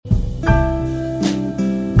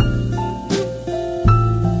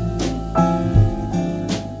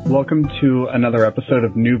Welcome to another episode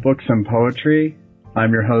of New Books and Poetry.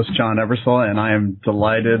 I'm your host, John Eversole, and I am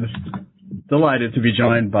delighted to be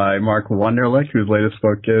joined by Mark Wunderlich, whose latest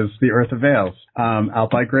book is The Earth Avails, out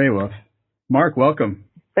by Graywolf. Mark, welcome.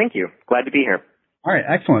 Thank you. Glad to be here. All right,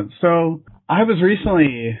 excellent. So I was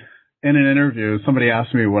recently in an interview, somebody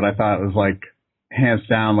asked me what I thought was like hands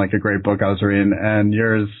down like a great book I was reading, and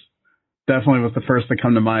yours definitely was the first to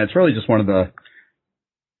come to mind. It's really just one of the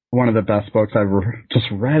best books I've just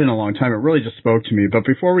read in a long time. It really just spoke to me. But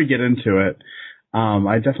before we get into it,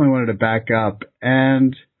 I definitely wanted to back up.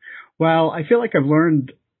 And, well, I feel like I've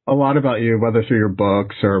learned a lot about you, whether through your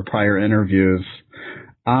books or prior interviews.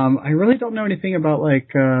 I really don't know anything about,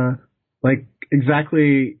 like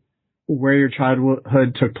exactly where your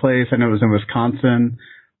childhood took place. I know it was in Wisconsin.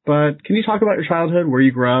 But can you talk about your childhood, where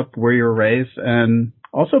you grew up, where you were raised, and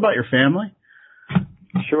also about your family?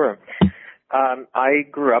 Sure. I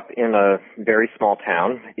grew up in a very small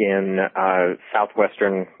town in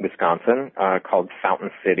southwestern Wisconsin called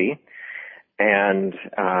Fountain City. And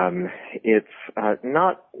it's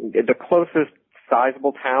not the closest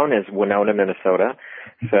sizable town is Winona, Minnesota.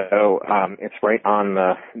 So it's right on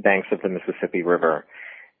the banks of the Mississippi River.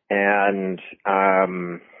 And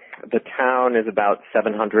the town is about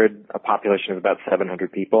 700, a population of about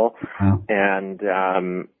 700 people. Wow. And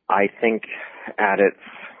I think at its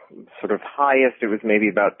sort of highest, it was maybe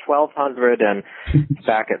about 1,200, and it's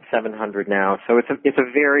back at 700 now. So it's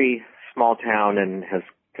a very small town and has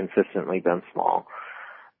consistently been small.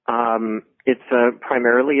 It's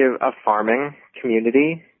primarily a farming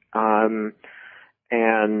community, and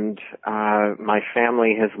my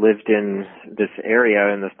family has lived in this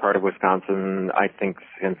area, in this part of Wisconsin, I think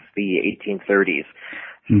since the 1830s.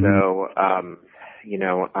 Mm-hmm. So,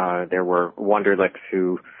 there were Wunderlichs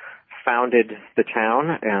who founded the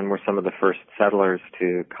town and were some of the first settlers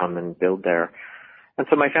to come and build there. And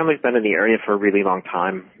so my family's been in the area for a really long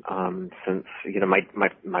time, since,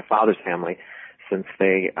 my father's family, since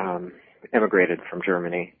they immigrated from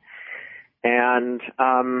Germany. And,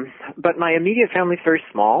 but my immediate family's very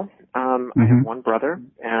small. I have one brother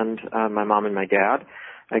and, my mom and my dad.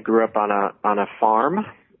 I grew up on a farm,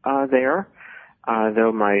 there,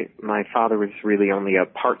 though my father was really only a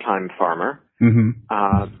part-time farmer. Mm-hmm.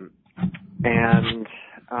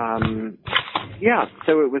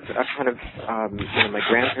 So it was a kind of, my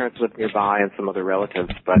grandparents lived nearby and some other relatives,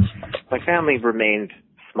 but my family remained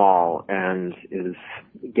small and is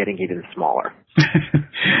getting even smaller.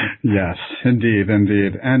 Yes, indeed.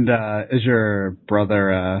 And, is your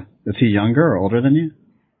brother, is he younger or older than you?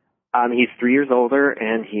 He's 3 years older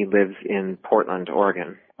and he lives in Portland,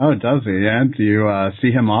 Oregon. Oh, does he? Yeah. Do you,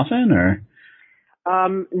 see him often or?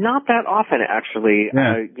 Not that often, actually.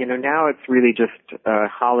 Yeah. Now it's really just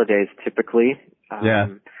holidays typically. Yeah.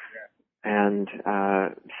 And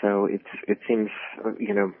so it seems,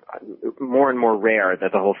 more and more rare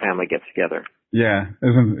that the whole family gets together. Yeah.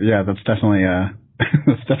 That's definitely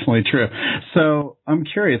that's definitely true. So I'm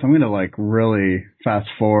curious. I'm going to really fast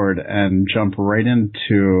forward and jump right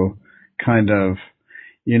into kind of,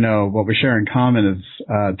 what we share in common is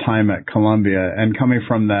time at Columbia, and coming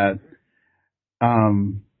from that.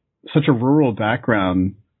 Such a rural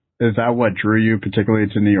background, is that what drew you particularly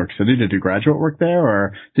to New York City to do graduate work there,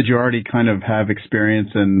 or did you already kind of have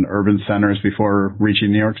experience in urban centers before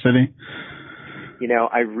reaching New York City?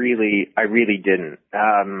 I really didn't.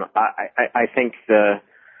 I think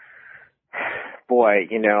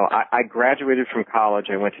I graduated from college.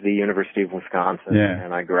 I went to the University of Wisconsin,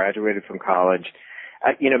 and I graduated from college.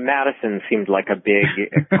 Madison seemed like a big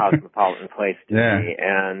cosmopolitan place to me,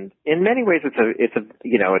 and in many ways it's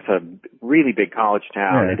a really big college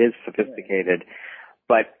town. Yeah. It is sophisticated,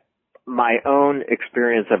 but my own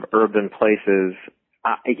experience of urban places,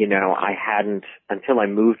 I hadn't, until I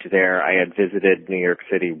moved there. I had visited New York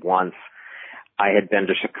City once. I had been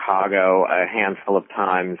to Chicago a handful of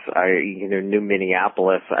times. I knew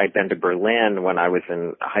Minneapolis. I'd been to Berlin when I was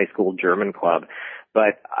in a high school German club.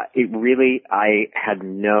 But I had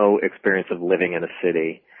no experience of living in a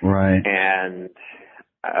city. Right. And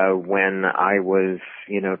when I was,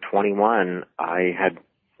 21, I had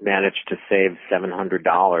managed to save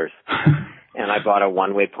 $700. And I bought a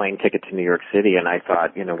one-way plane ticket to New York City, and I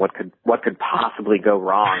thought, what could possibly go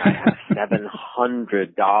wrong? I have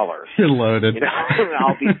 $700. You're loaded.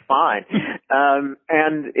 I'll be fine.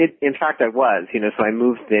 And in fact, I was. So I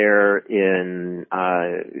moved there in,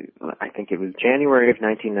 I think it was January of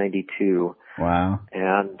 1992. Wow.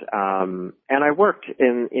 And I worked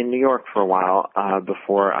in New York for a while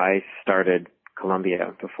before I started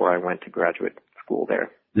Columbia, before I went to graduate school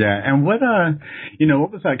there. Yeah. And what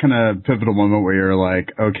was that kind of pivotal moment where you're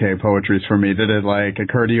like, okay, poetry's for me? Did it like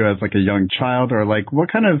occur to you as like a young child, or like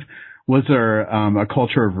what kind of, was there a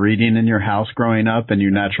culture of reading in your house growing up and you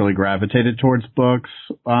naturally gravitated towards books?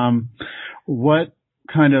 How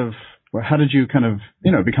did you kind of,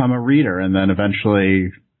 become a reader and then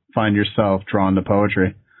eventually find yourself drawn to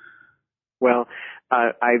poetry? Well,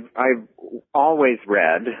 I've always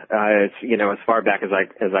read, as far back as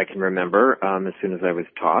I can remember, as soon as I was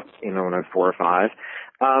taught, when I was 4 or 5.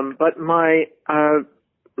 But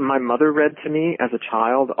my mother read to me as a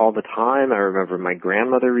child all the time. I remember my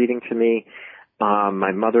grandmother reading to me.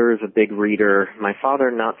 My mother is a big reader. My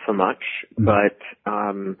father, not so much, but,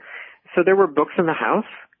 so there were books in the house,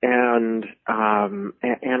 and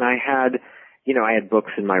I had, I had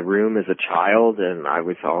books in my room as a child, and I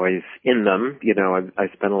was always in them. I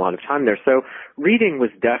spent a lot of time there. So reading was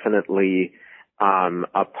definitely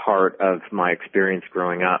a part of my experience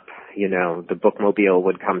growing up. The bookmobile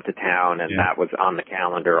would come to town, and that was on the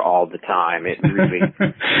calendar all the time. It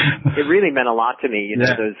really meant a lot to me.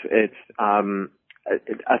 It's a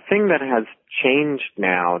thing that has changed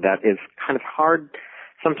now that is kind of hard.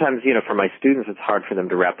 Sometimes, for my students, it's hard for them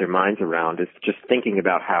to wrap their minds around, is just thinking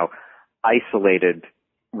about how isolated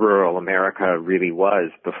rural America really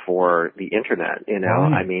was before the internet.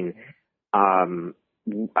 I mean,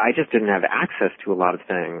 I just didn't have access to a lot of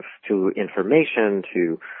things, to information,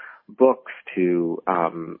 to books, to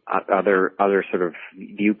other sort of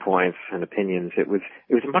viewpoints and opinions. It was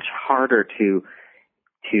much harder to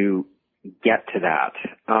get to that.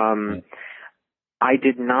 I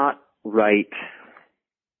did not write.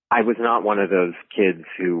 I was not one of those kids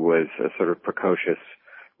who was a sort of precocious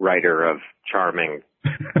writer of charming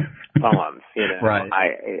poems. Right.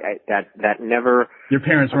 That never. Your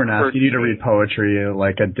parents weren't asking you to read poetry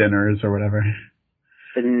like at dinners or whatever.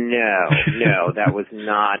 No, that was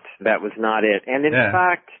not it. And in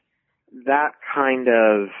fact, that kind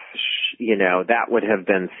of, that would have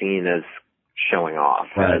been seen as showing off,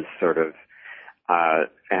 right, as sort of,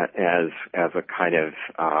 as a kind of,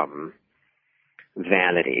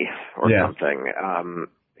 vanity or something.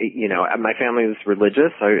 My family was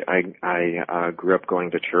religious. I grew up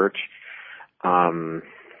going to church,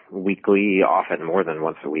 weekly, often more than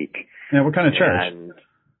once a week. Yeah. What kind of church? And,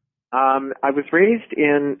 I was raised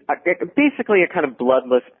in basically a kind of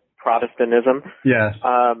bloodless Protestantism. Yes.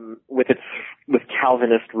 With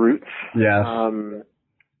Calvinist roots. Yes.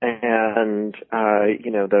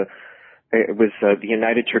 It was the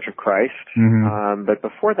United Church of Christ. Mm-hmm. But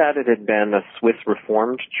before that, it had been a Swiss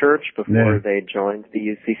Reformed church before they joined the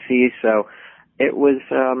UCC. So it was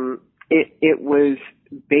it was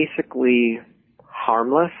basically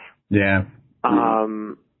harmless. Yeah.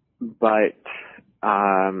 But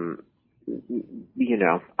I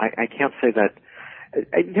can't say that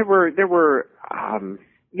there were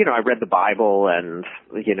I read the Bible and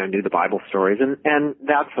knew the Bible stories, and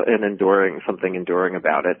that's something enduring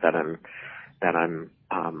about it that I'm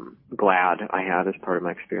glad I had as part of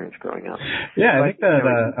my experience growing up. Yeah, I think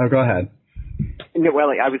that. Go ahead. No, well,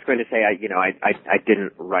 I was going to say I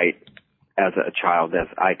didn't write as a child as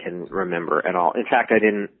I can remember at all. In fact, I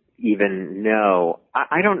didn't even know.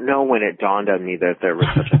 I don't know when it dawned on me that there was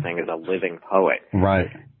such a thing as a living poet. Right.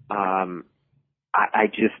 I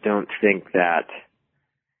just don't think that.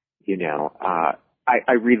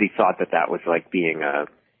 I really thought that was like being I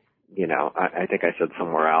think I said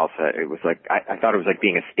somewhere else, it was like, I thought it was like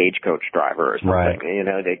being a stagecoach driver or something. Right.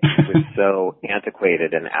 It was so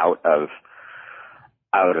antiquated and out of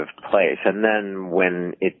place. And then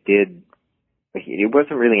when it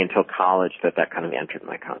wasn't really until college that kind of entered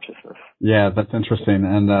my consciousness. Yeah, that's interesting.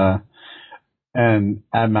 And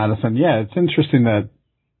at Madison, it's interesting that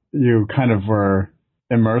you kind of were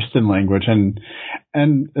immersed in language, and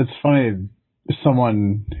it's funny,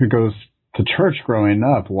 someone who goes to church growing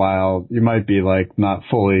up, while you might be like not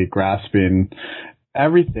fully grasping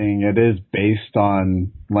everything, it is based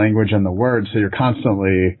on language and the words, so you're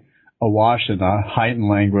constantly awash in a heightened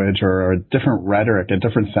language or a different rhetoric, a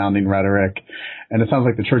different sounding rhetoric. And it sounds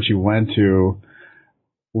like the church you went to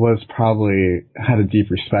had a deep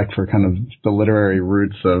respect for kind of the literary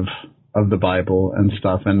roots of the Bible and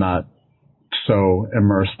stuff, and not so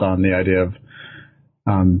immersed on the idea of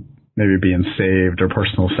maybe being saved or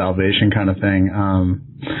personal salvation kind of thing.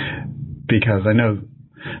 Because I know,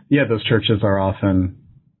 those churches are often,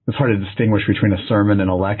 it's hard to distinguish between a sermon and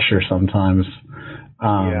a lecture sometimes.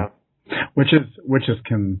 Which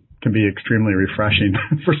can be extremely refreshing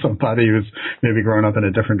for somebody who's maybe grown up in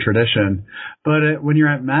a different tradition. But when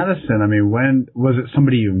you're at Madison, I mean, when was it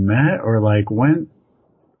somebody you met, or like when?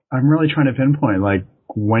 I'm really trying to pinpoint, like,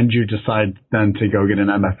 when did you decide then to go get an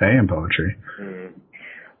MFA in poetry?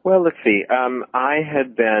 Well, let's see. I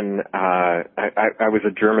had been, I was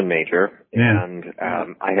a German major, and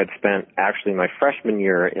I had spent actually my freshman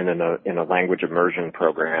year in a language immersion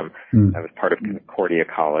program. I was part of Concordia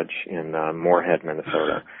College in Moorhead,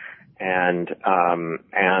 Minnesota. And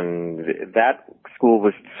that school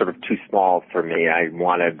was sort of too small for me. I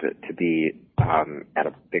wanted to be at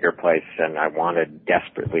a bigger place, and I wanted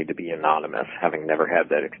desperately to be anonymous, having never had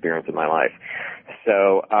that experience in my life.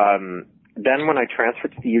 So then when I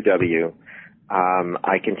transferred to the UW,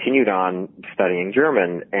 I continued on studying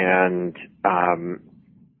German, and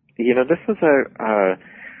this was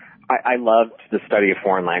I loved the study of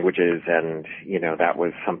foreign languages, and that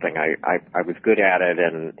was something I was good at it,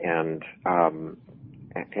 and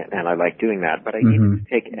I liked doing that. But I needed to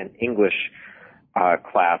take an English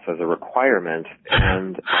class as a requirement,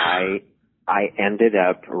 and I ended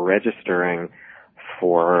up registering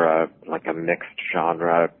for like a mixed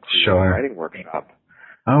genre writing workshop.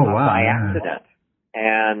 Oh wow! By accident.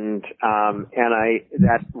 And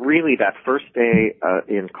that first day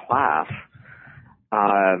in class,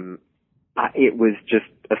 it was just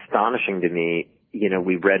astonishing to me.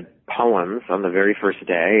 We read poems on the very first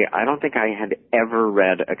day. I don't think I had ever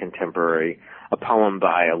read a poem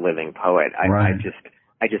by a living poet.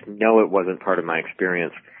 I just know it wasn't part of my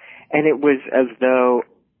experience. And it was as though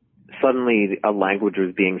suddenly a language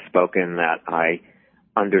was being spoken that I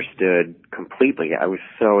understood completely. I was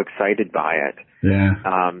so excited by it. Yeah.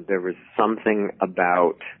 There was something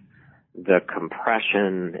about the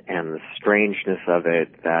compression and the strangeness of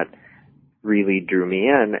it that really drew me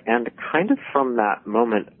in. And kind of from that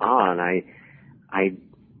moment on, I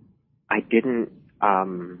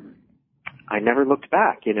never looked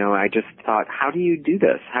back. I just thought, how do you do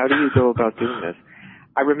this? How do you go about doing this?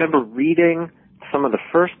 I remember reading some of the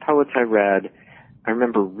first poets I read. I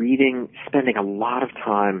remember spending a lot of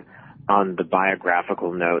time on the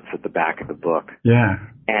biographical notes at the back of the book. Yeah.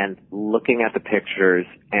 And looking at the pictures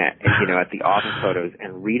and at the author photos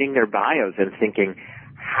and reading their bios and thinking,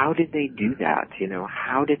 how did they do that?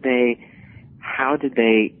 How did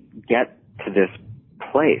they get to this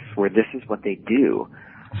place where this is what they do?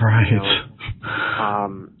 Right.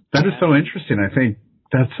 That is so interesting. I think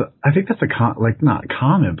that's not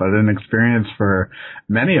common, but an experience for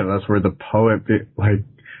many of us where the poet,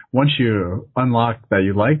 once you unlock that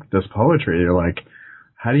you like this poetry, you're like,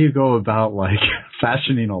 how do you go about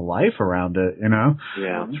fashioning a life around it?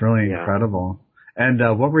 Yeah. It's really incredible. And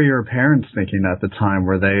what were your parents thinking at the time?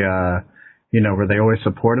 Were they always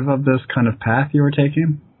supportive of this kind of path you were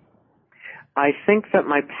taking? I think that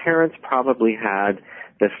my parents probably had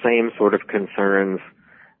the same sort of concerns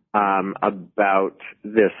about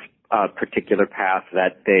this particular path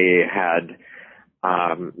that they had,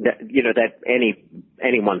 that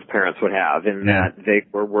anyone's parents would have, in that they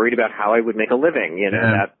were worried about how I would make a living.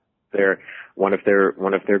 That they're one of their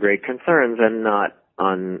great concerns, and not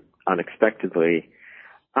unexpectedly.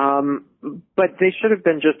 But they should have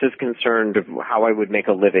been just as concerned of how I would make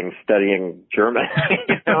a living studying German.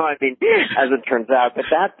 I mean, as it turns out. But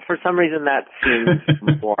that, for some reason, that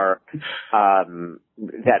seemed more,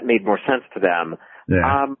 that made more sense to them.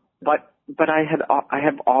 Yeah. But I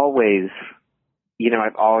have always,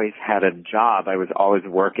 I've always had a job. I was always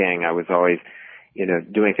working. I was always,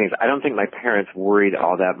 doing things. I don't think my parents worried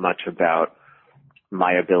all that much about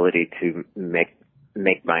my ability to make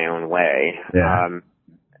my own way. Yeah.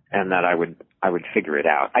 And that I would figure it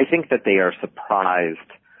out. I think that they are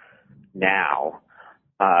surprised now,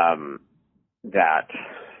 that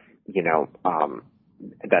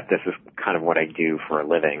this is kind of what I do for a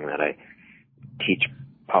living, that I teach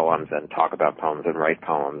poems and talk about poems and write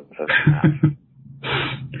poems. And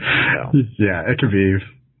Yeah, it could be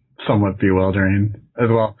somewhat bewildering as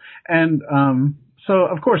well. And so,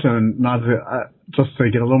 of course, and not to, just to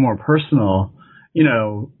get a little more personal,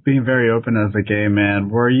 being very open as a gay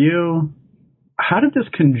man, how did this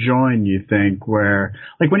conjoin, you think, where,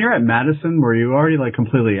 when you're at Madison, were you already,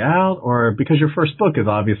 completely out? Or because your first book is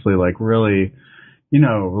obviously, really,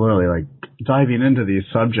 really, diving into these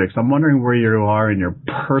subjects, I'm wondering where you are in your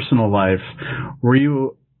personal life. Were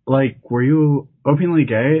you openly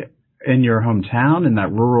gay in your hometown, in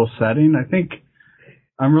that rural setting?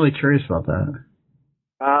 I'm really curious about that.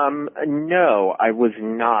 No, I was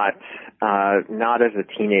not as a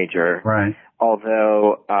teenager. Right.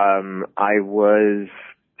 Although, I was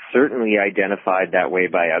certainly identified that way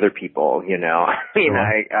by other people, I mean,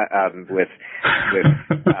 I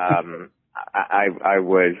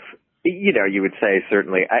was, you would say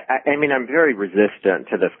certainly, I mean, I'm very resistant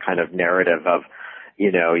to this kind of narrative of,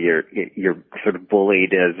 you're sort of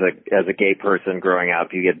bullied as a gay person growing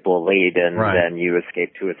up. You get bullied, and then you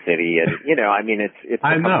escape to a city, and I mean, it's.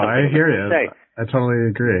 I know. I hear you. I totally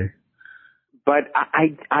agree. But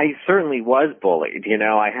I certainly was bullied.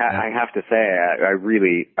 I have to say, I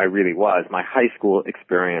really was. My high school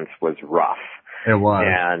experience was rough. It was.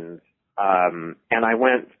 And I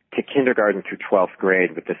went to kindergarten through 12th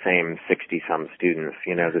grade with the same 60-some students,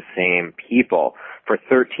 the same people. For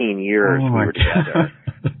 13 years, we were together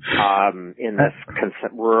in this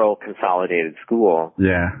rural consolidated school.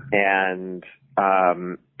 Yeah. And,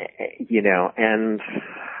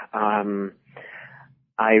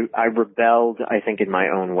 I rebelled, I think, in my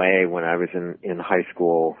own way when I was in high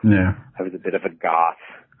school. Yeah. I was a bit of a goth.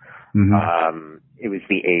 Mm-hmm. It was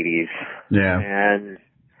the 80s. Yeah.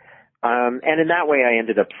 And in that way, I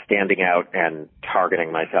ended up standing out and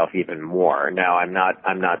targeting myself even more. Now, I'm not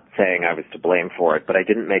saying I was to blame for it, but I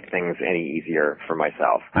didn't make things any easier for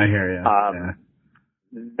myself. I hear you.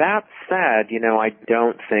 That said, I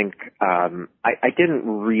don't think, I didn't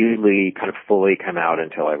really kind of fully come out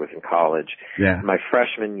until I was in college. Yeah. My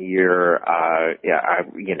freshman year,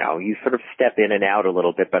 you sort of step in and out a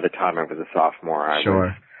little bit by the time I was a sophomore.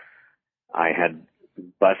 I had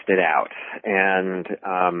busted out. And,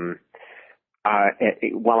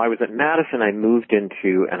 while I was at Madison, I moved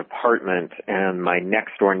into an apartment, and my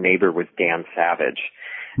next door neighbor was Dan Savage.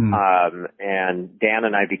 And Dan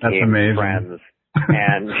and I became friends.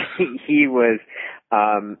 And he was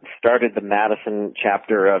started the Madison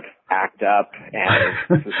chapter of ACT UP, and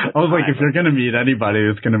I was like, if you're going to meet anybody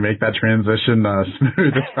who's going to make that transition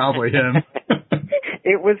smooth, it's probably him.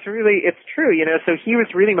 It's true, so he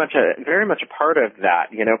was really very much a part of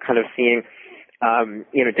that, kind of seeing,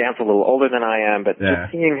 Dan's a little older than I am, but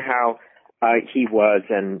just seeing how he was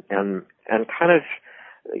and kind of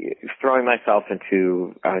throwing myself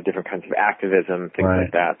into different kinds of activism, things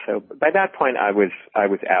like that. So by that point, I was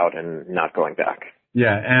out and not going back.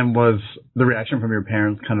 Yeah, and was the reaction from your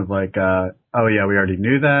parents kind of like, oh yeah, we already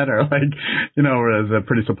knew that, or like, was it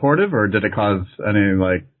pretty supportive, or did it cause any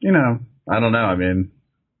I don't know. I mean,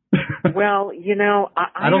 well,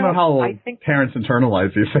 I don't know how I think parents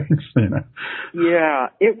internalize these things. Yeah,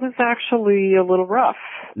 it was actually a little rough.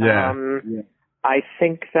 Yeah. I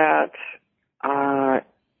think that.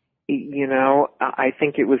 I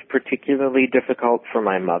think it was particularly difficult for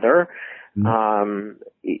my mother. I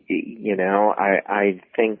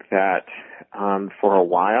think that for a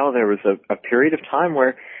while there was a period of time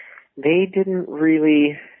where they didn't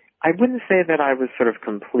really, I wouldn't say that I was sort of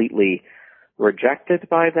completely rejected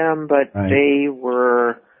by them, but they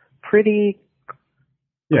were pretty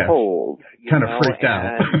cold. Kind of freaked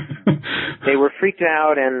out. They were freaked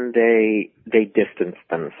out, and they distanced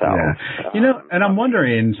themselves. Yeah. And I'm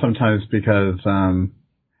wondering sometimes because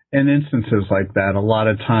in instances like that, a lot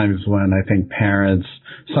of times when I think parents,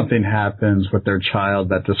 something happens with their child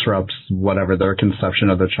that disrupts whatever their conception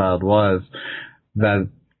of the child was, that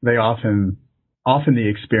they often the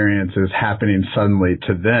experience is happening suddenly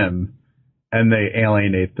to them, and they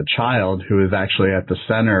alienate the child who is actually at the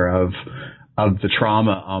center of the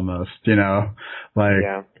trauma almost,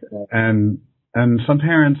 and some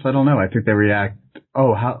parents, I don't know, I think they react,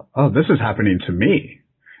 this is happening to me,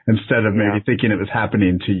 instead of maybe thinking it was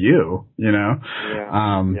happening to you,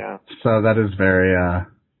 So that is very,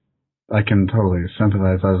 I can totally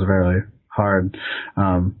sympathize. That was very hard,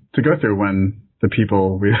 to go through when the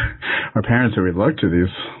people our parents who we look to,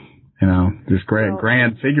 these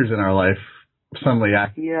grand figures in our life suddenly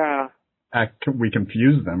we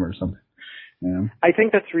confuse them or something. Yeah. I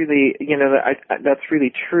think that's really, that's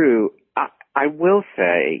really true. I will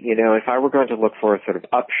say, if I were going to look for a sort of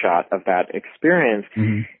upshot of that experience,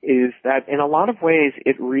 is that in a lot of ways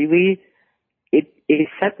it really, it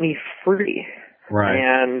set me free. Right.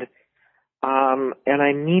 And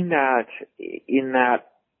I mean that in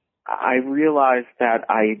that I realized that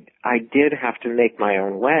I did have to make my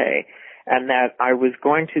own way, and that I was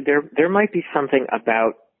going to, there might be something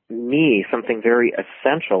about me, something very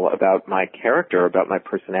essential about my character, about my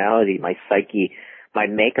personality, my psyche, my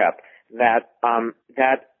makeup, that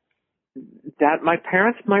my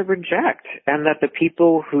parents might reject, and that the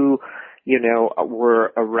people who,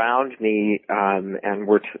 were around me, and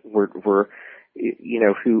were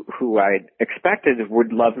who I'd expected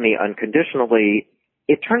would love me unconditionally,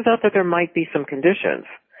 it turns out that there might be some conditions.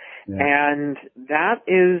 Yeah. And that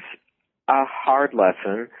is a hard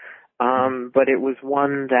lesson. But it was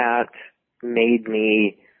one that made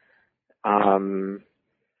me,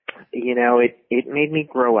 it made me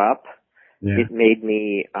grow up. Yeah. It made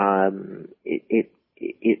me,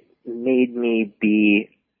 it made me be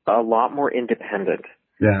a lot more independent.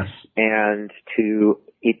 Yes. And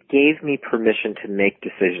it gave me permission to make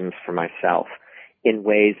decisions for myself in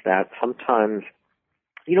ways that sometimes,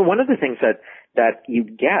 one of the things that you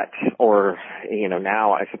get, or,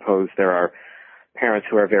 now I suppose there are parents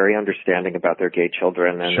who are very understanding about their gay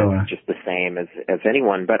children, and sure. it's just the same as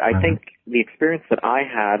anyone. But I think the experience that I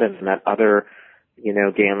had and that other,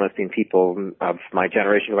 gay and lesbian people of my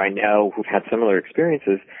generation who I know who've had similar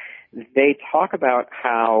experiences, they talk about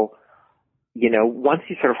how, once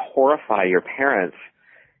you sort of horrify your parents,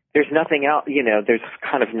 there's nothing else, there's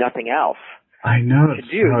kind of nothing else. I know to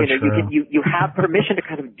do. So You have permission to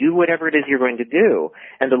kind of do whatever it is you're going to do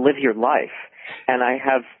and to live your life. And I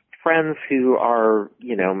have friends who are,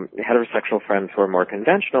 heterosexual friends who are more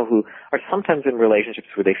conventional, who are sometimes in relationships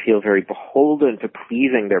where they feel very beholden to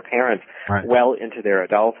pleasing their parents well into their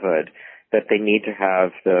adulthood, that they need to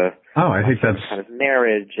have I think that's kind of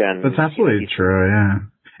marriage. And that's absolutely true. Yeah.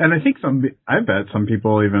 And I bet some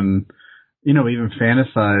people even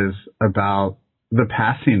fantasize about the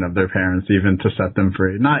passing of their parents, even to set them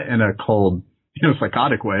free. Not in a cold,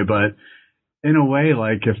 psychotic way, but in a way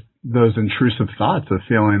like if those intrusive thoughts of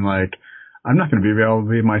feeling like I'm not going to be able to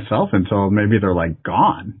be myself until maybe they're like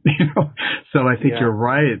gone, So I think you're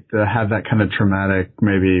right to have that kind of traumatic,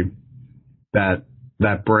 maybe that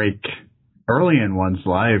break early in one's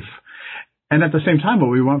life. And at the same time, what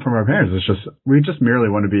we want from our parents is we just merely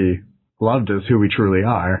want to be loved as who we truly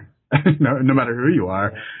are, no matter who you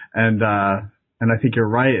are. And I think you're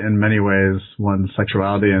right in many ways. One's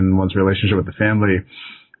sexuality and one's relationship with the family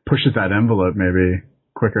pushes that envelope maybe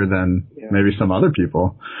quicker than maybe some other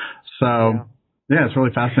people. So, it's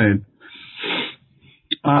really fascinating.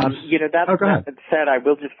 That said, I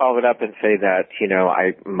will just follow it up and say that,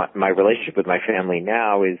 my relationship with my family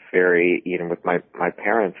now is very, with my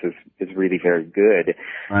parents is really very good.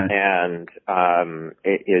 Right. And,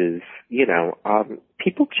 it is,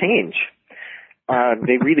 people change.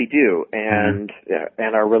 They really do. And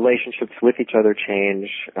our relationships with each other change.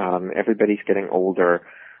 Everybody's getting older.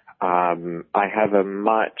 I have a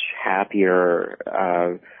much happier,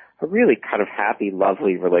 a really kind of happy,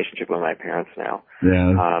 lovely relationship with my parents now.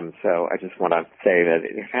 Yeah. So I just want to say that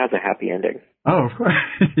it has a happy ending. Oh, of course.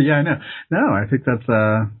 Yeah, I know. No, I think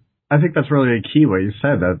that's really a key what you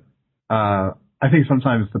said, that, I think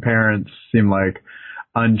sometimes the parents seem like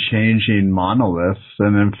unchanging monoliths.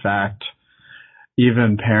 And in fact,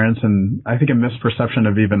 even parents, and I think a misperception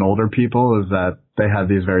of even older people is that they have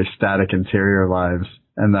these very static interior lives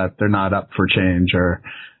and that they're not up for change,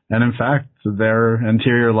 and in fact, their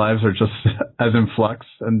interior lives are just as in flux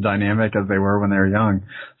and dynamic as they were when they were young.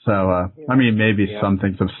 So, maybe some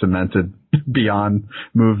things have cemented beyond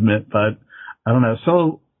movement, but I don't know.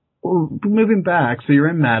 So moving back, so you're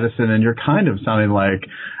in Madison and you're kind of sounding like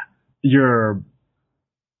you're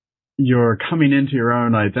coming into your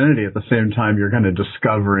own identity at the same time you're kind of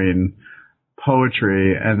discovering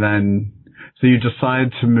poetry. And then, so you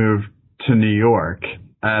decide to move to New York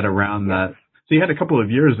at around that. So you had a couple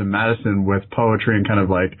of years in Madison with poetry and kind of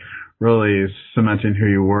like really cementing who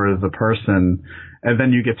you were as a person. And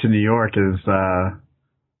then you get to New York. How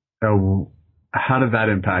did that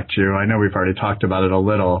impact you? I know we've already talked about it a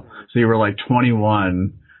little. So you were like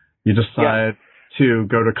 21. You decided to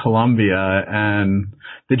go to Columbia, and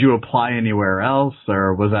did you apply anywhere else,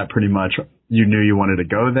 or was that pretty much you knew you wanted to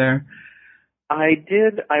go there? I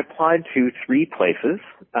did. I applied to 3 places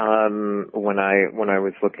when I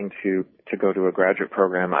was looking to go to a graduate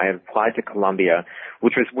program. I applied to Columbia,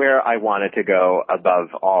 which was where I wanted to go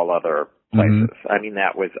above all other places. Mm-hmm. I mean,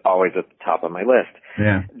 that was always at the top of my list.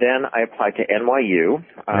 Yeah. Then I applied to NYU,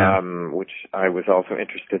 which I was also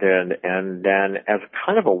interested in, and then as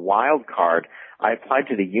kind of a wild card, I applied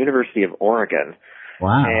to the University of Oregon.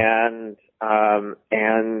 Wow.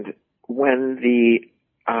 And when the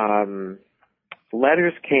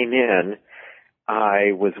letters came in,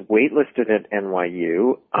 I was waitlisted at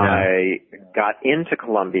NYU. Yeah. I got into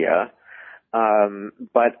Columbia,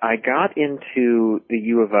 but I got into the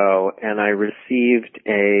U of O, and I received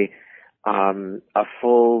a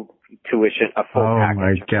full tuition, a full package. Oh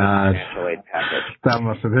my God. Financial aid package. That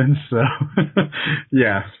must have been so.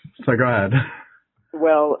 Yeah. So go ahead.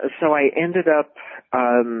 Well, so I ended up,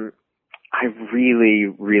 I really,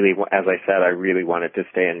 as I said, I really wanted to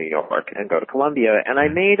stay in New York and go to Columbia, and I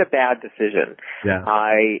made a bad decision. Yeah.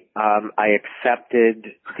 I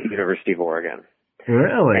accepted the University of Oregon.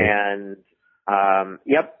 Really? And,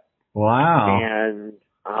 yep. Wow. And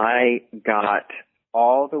I got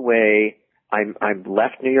all the way, I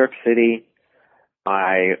left New York City.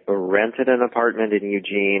 I rented an apartment in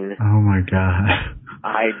Eugene. Oh my God.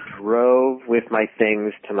 I drove with my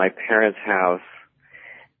things to my parents' house,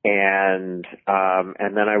 And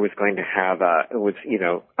then I was going to have,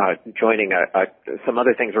 joining some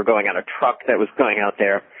other things were going on, a truck that was going out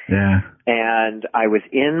there. Yeah. And I was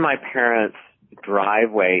in my parents'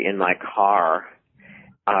 driveway in my car,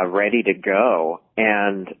 ready to go.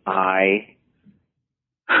 And I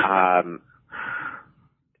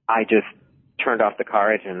just turned off the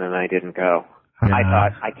car engine and I didn't go. Yeah. I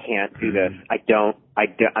thought, I can't do this.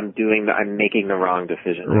 I'm making the wrong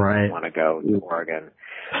decision. Right. I don't want to go to Oregon.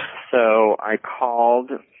 So I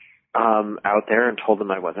called out there and told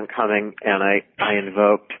them I wasn't coming, and I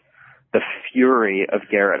invoked the fury of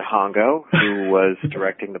Garrett Hongo, who was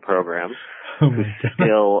directing the program.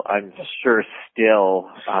 I'm sure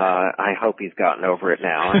I hope he's gotten over it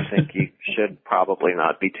now. I think he should probably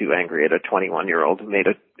not be too angry at a 21-year-old who made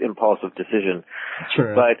an impulsive decision.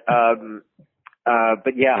 True. But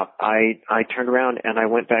yeah, I turned around and I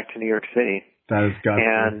went back to New York City. That is good.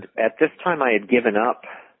 And at this time I had given up.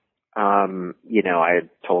 I had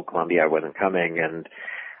told Columbia I wasn't coming, and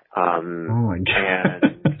oh my God.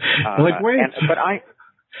 And like, wait.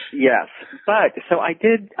 So I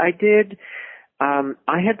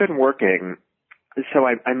had been working. So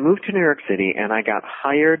I moved to New York City and I got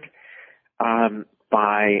hired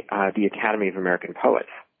by the Academy of American Poets.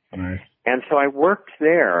 Nice. And so I worked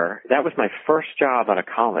there. That was my first job out of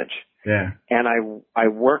college. Yeah. And I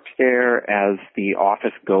worked there as the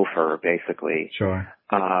office gopher, basically. Sure.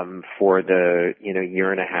 For the,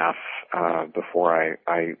 year and a half, before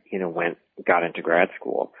I got into grad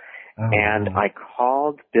school. Oh. And I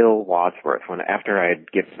called Bill Wadsworth after I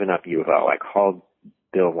had given up U of O. I called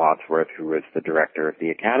Bill Wadsworth, who was the director of the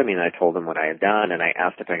Academy, and I told him what I had done, and I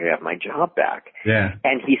asked if I could have my job back. Yeah.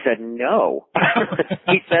 And he said no.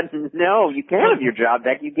 He said, no, you can't have your job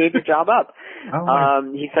back. You gave your job up. Oh,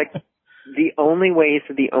 he's like, the only way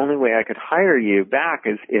I could hire you back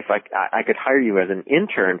is if I could hire you as an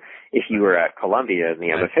intern if you were at Columbia in the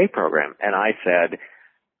MFA program. And I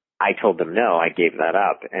told him no, I gave that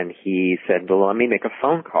up. And he said, well, let me make a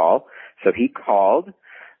phone call. So he called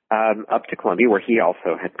up to Columbia, where he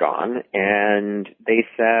also had gone, and they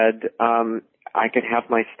said I could have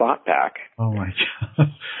my spot back. Oh my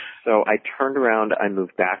God. So I turned around, I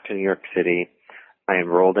moved back to New York City, I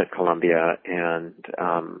enrolled at Columbia, and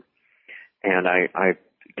I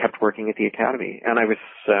kept working at the Academy, and I was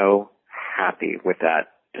so happy with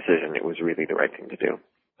that decision. It was really the right thing to do.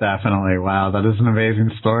 Definitely. Wow, that is an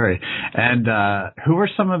amazing story. And who were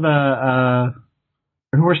some of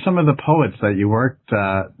the poets that you worked,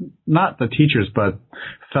 not the teachers, but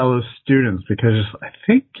fellow students? Because I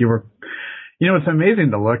think you were, it's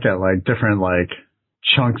amazing to look at like different like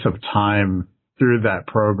chunks of time through that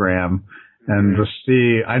program and to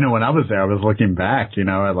see, I know when I was there, I was looking back,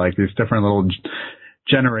 at like these different little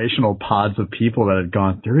generational pods of people that had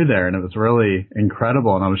gone through there, and it was really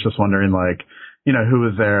incredible. And I was just wondering, like, who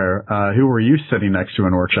was there? Who were you sitting next to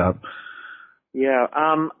in workshop? Yeah,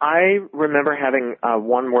 I remember having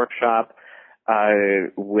one workshop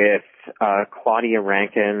with Claudia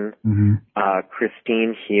Rankin, mm-hmm.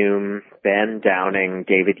 Christine Hume, Ben Downing,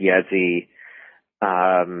 David Yezzi.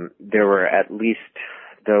 There were at least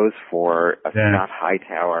those four, Scott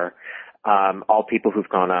Hightower, all people who've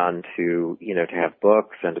gone on to, to have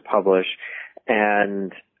books and to publish.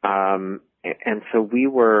 And so we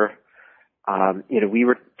were, we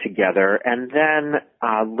were together. And then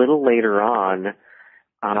a little later on,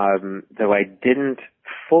 though I didn't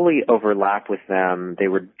fully overlap with them, they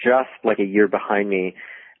were just like a year behind me.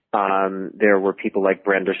 There were people like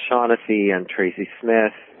Brenda Shaughnessy and Tracy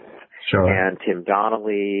Smith. Sure. And Tim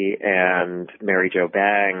Donnelly and Mary Jo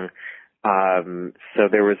Bang. So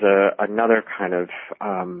there was another kind of,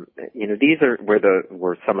 these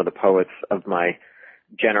were some of the poets of my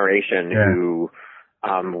generation who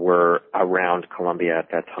were around Columbia at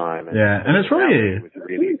that time. And and it was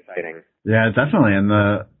really exciting. Yeah, definitely. And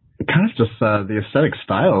the kind of just the aesthetic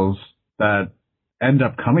styles that end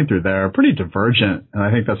up coming through there are pretty divergent, and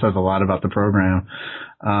I think that says a lot about the program.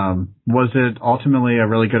 Was it ultimately a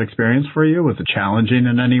really good experience for you? Was it challenging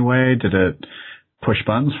in any way? Did it push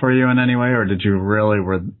buttons for you in any way, or did you really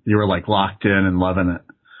you were like locked in and loving it?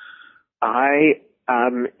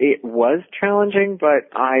 It was challenging, but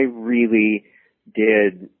I really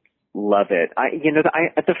did love it.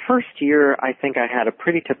 At the first year, I think I had a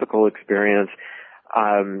pretty typical experience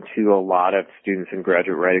to a lot of students in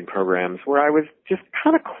graduate writing programs where I was just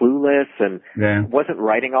kind of clueless and wasn't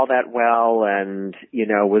writing all that well and,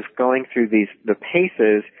 was going through the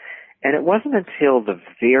paces. And it wasn't until the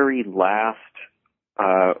very last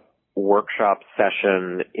workshop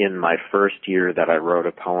session in my first year that I wrote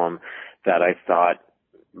a poem that I thought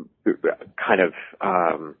kind of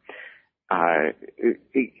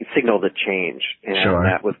it signaled a change. And sure.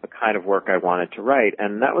 that was the kind of work I wanted to write.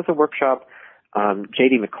 And that was a workshop.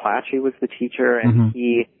 J.D. McClatchy was the teacher, and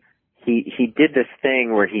he did this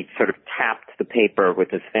thing where he sort of tapped the paper with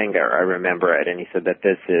his finger. I remember it, and he said that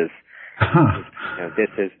this is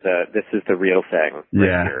the real thing.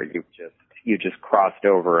 Yeah. Right here. You just crossed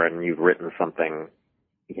over and you've written something,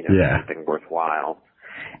 something worthwhile.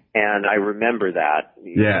 And I remember that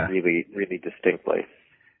really, really distinctly.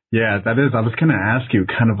 Yeah, that is. I was going to ask you,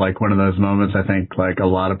 kind of like one of those moments I think like a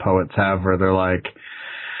lot of poets have where they're like,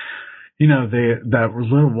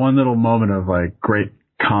 one little moment of like great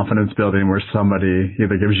confidence building where somebody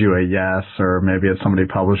either gives you a yes or maybe it's somebody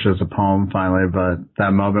publishes a poem finally, but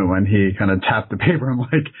that moment when he kind of tapped the paper and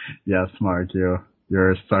like, yes, Mark, you're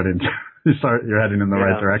heading in the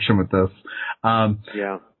right direction with this. And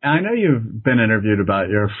I know you've been interviewed about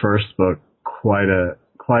your first book quite a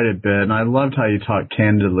bit, and I loved how you talked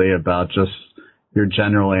candidly about just your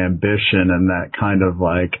general ambition and that kind of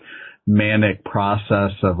like manic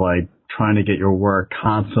process of like trying to get your work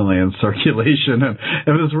constantly in circulation. And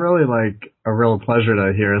it was really like a real pleasure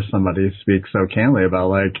to hear somebody speak so candidly about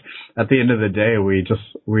like, at the end of the day, we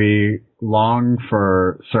long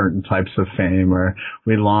for certain types of fame, or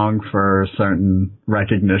we long for certain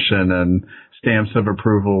recognition and stamps of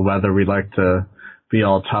approval, whether we like to be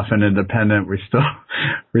all tough and independent. We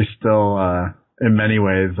still, in many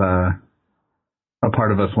ways, a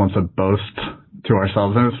part of us wants to boast to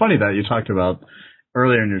ourselves. And it's funny that you talked about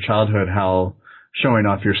earlier in your childhood how showing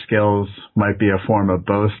off your skills might be a form of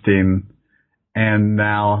boasting. And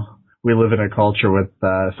now we live in a culture with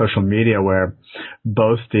social media where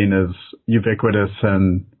boasting is ubiquitous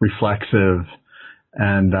and reflexive.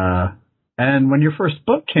 And when your first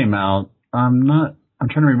book came out, I'm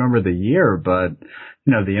trying to remember the year, but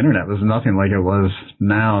the internet was nothing like it was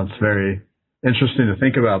now. It's very interesting to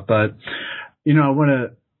think about. But,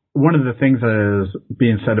 one of the things that is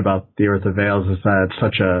being said about The Earth of Veils is that it's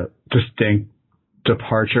such a distinct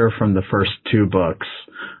departure from the first two books.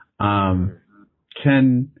 I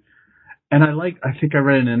think I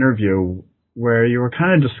read an interview where you were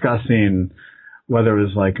kind of discussing whether it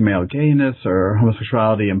was like male gayness or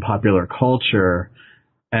homosexuality in popular culture,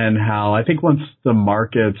 and how I think once the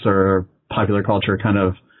markets or popular culture kind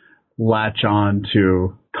of latch on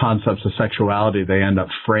to concepts of sexuality, they end up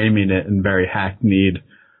framing it in very hackneyed,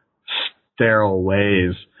 sterile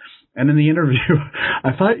ways. And in the interview,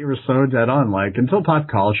 I thought you were so dead on. Like, until pop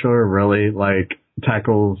culture really like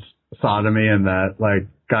tackles sodomy and that like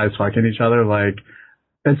guys fucking each other, like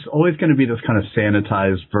it's always going to be this kind of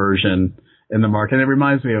sanitized version in the market. And it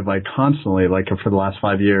reminds me of like constantly, like for the last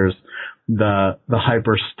 5 years, the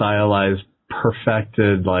hyper stylized,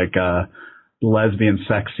 perfected like lesbian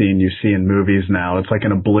sex scene you see in movies now. It's like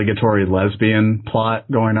an obligatory lesbian plot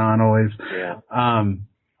going on always. Yeah.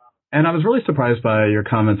 And I was really surprised by your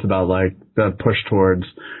comments about like the push towards,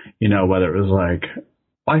 whether it was like,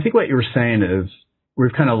 I think what you were saying is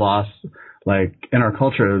we've kind of lost like in our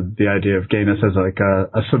culture, the idea of gayness as like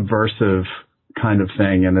a subversive kind of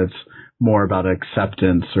thing. And it's more about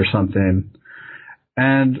acceptance or something.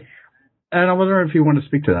 And I wonder if you want to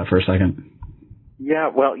speak to that for a second. Yeah,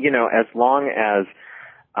 well, as long as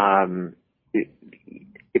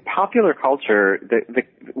popular culture,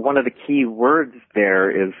 one of the key words there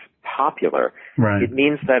is popular. Right. It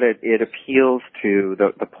means that it appeals to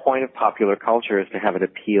the point of popular culture is to have it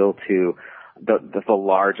appeal to the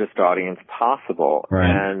largest audience possible. Right.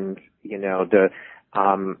 And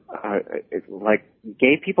like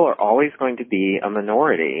gay people are always going to be a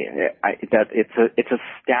minority. That it's a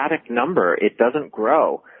static number. It doesn't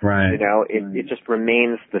grow. Right. It just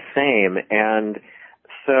remains the same. And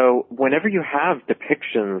so whenever you have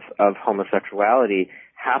depictions of homosexuality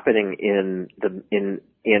happening in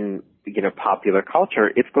popular culture,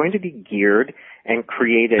 it's going to be geared and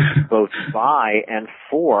created both by and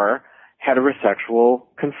for heterosexual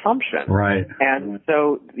consumption. Right. And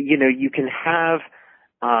so, you can have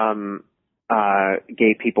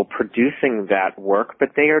gay people producing that work, but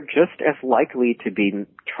they are just as likely to be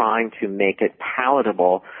trying to make it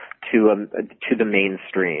palatable to the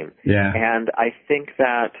mainstream. Yeah. And I think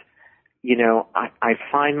that, I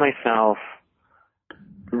find myself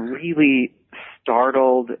really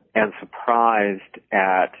startled and surprised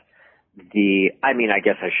at I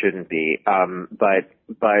guess I shouldn't be,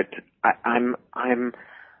 but I'm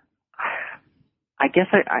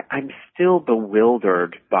still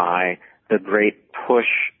bewildered by the great push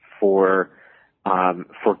for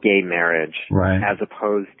gay marriage, right, as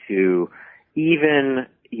opposed to even,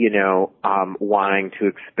 wanting to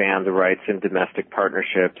expand the rights in domestic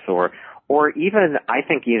partnerships or even, I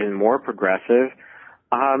think even more progressive,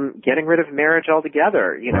 getting rid of marriage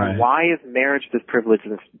altogether. You know, right. Why is marriage this privileged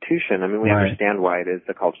institution? I mean, we right. understand why it is,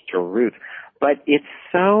 the cultural roots, but it's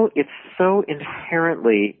so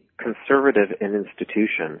inherently conservative an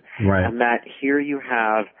institution, right. and that here you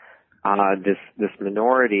have this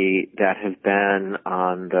minority that has been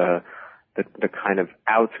on the kind of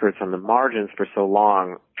outskirts, on the margins for so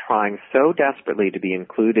long, trying so desperately to be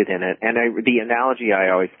included in it. And the analogy I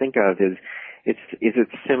always think of is it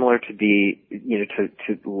similar to be, you know,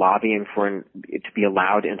 to lobbying to be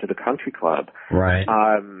allowed into the country club. Right.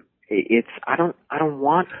 I don't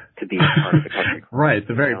want to be a part of the country club. Right.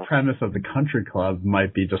 The very premise of the country club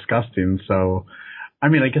might be disgusting. So, I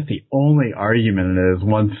mean, I guess the only argument is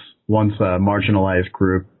once a marginalized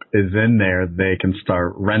group is in there, they can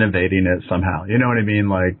start renovating it somehow. You know what I mean?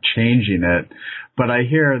 Like changing it. But I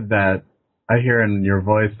hear in your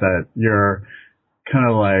voice that you're kind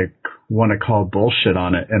of like want to call bullshit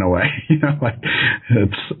on it in a way. You know, like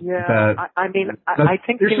it's I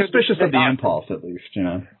think you're suspicious of the impulse, at least, you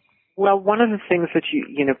know. Well, one of the things that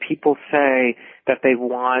people say that they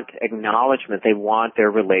want acknowledgement, they want their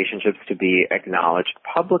relationships to be acknowledged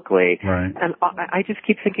publicly. Right. And I just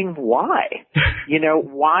keep thinking, why?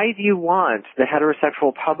 Why do you want the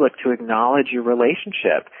heterosexual public to acknowledge your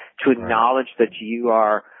relationship, to acknowledge that you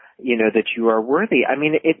are, that you are worthy? I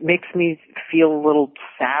mean, it makes me feel a little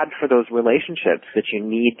sad for those relationships that you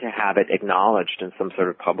need to have it acknowledged in some sort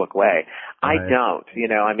of public way. Right. I don't,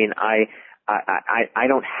 I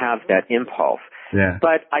don't have that impulse. Yeah.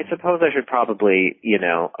 But I suppose I should probably,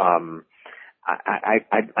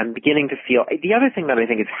 I'm beginning to feel, the other thing that I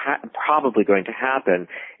think is probably going to happen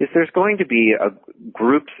is there's going to be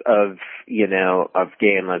groups of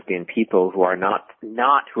gay and lesbian people who are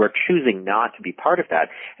who are choosing not to be part of that.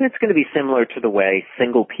 And it's going to be similar to the way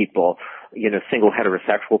single people, single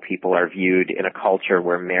heterosexual people are viewed in a culture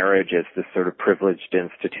where marriage is this sort of privileged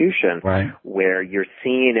institution, right, where you're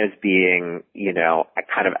seen as being, a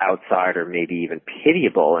kind of outsider, maybe even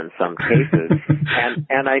pitiable in some cases.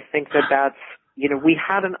 and I think that's, we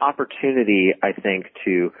had an opportunity, I think,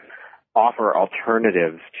 to offer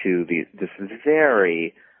alternatives to this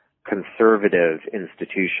very conservative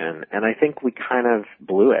institution, and I think we kind of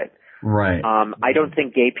blew it. Right. I don't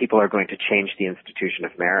think gay people are going to change the institution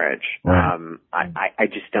of marriage. Right. I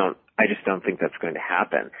just don't think that's going to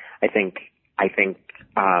happen. I think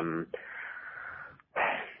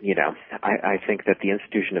that the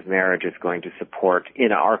institution of marriage is going to support,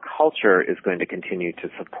 in our culture, is going to continue to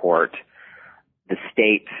support the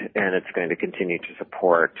state, and it's going to continue to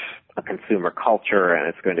support a consumer culture, and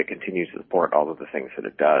it's going to continue to support all of the things that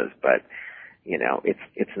it does. But,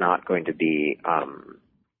 it's not going to be,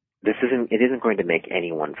 it isn't going to make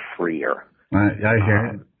anyone freer. I hear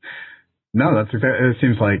it. No, that's exactly, it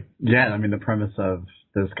seems like, I mean, the premise of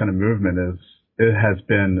this kind of movement is, it has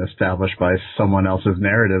been established by someone else's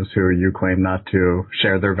narratives who you claim not to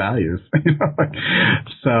share their values.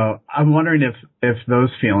 So I'm wondering if those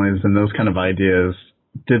feelings and those kind of ideas,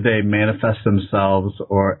 did they manifest themselves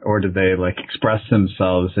or did they like express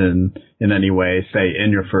themselves in any way, say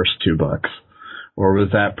in your first two books? Or was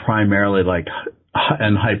that primarily like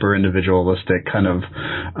an hyper individualistic kind of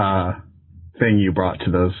thing you brought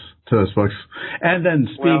to those books? And then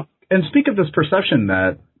speak of this perception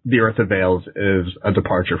that The Earth Avails is a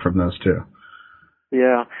departure from those two.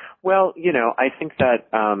 Yeah. Well, I think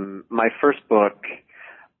that my first book,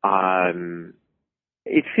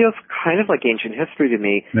 it feels kind of like ancient history to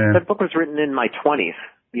me. Yeah. That book was written in my 20s,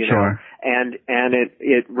 Sure. and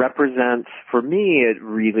it represents, for me, it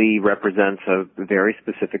really represents a very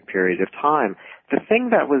specific period of time. The thing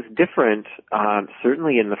that was different,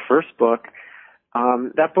 certainly in the first book,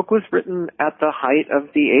 that book was written at the height of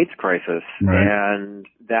the AIDS crisis, right, and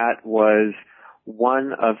that was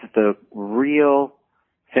one of the real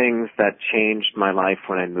things that changed my life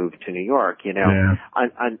when I moved to New York. Yeah.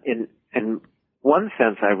 In one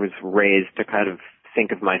sense, I was raised to kind of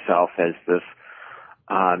think of myself as this,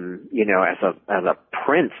 as a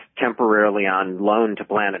prince temporarily on loan to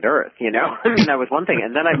planet Earth. I mean, that was one thing.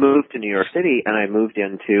 And then I moved to New York City, and I moved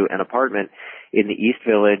into an apartment in the East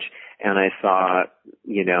Village, and I saw,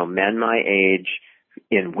 men my age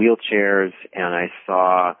in wheelchairs, and I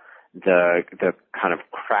saw the kind of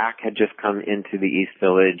crack had just come into the East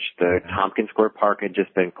Village. The Tompkins Square Park had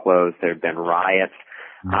just been closed. There had been riots.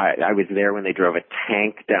 I was there when they drove a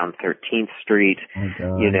tank down 13th Street,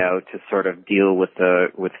 to sort of deal with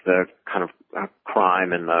the kind of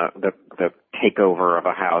crime and the takeover of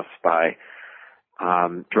a house by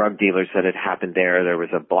drug dealers that had happened there. There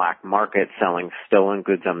was a black market selling stolen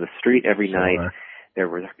goods on the street every night. There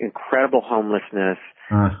was incredible homelessness.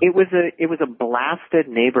 It was a blasted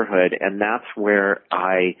neighborhood, and that's where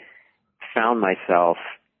I found myself.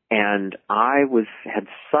 And I had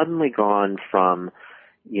suddenly gone from,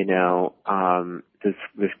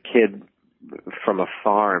 this kid from a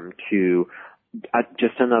farm to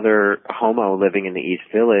just another homo living in the East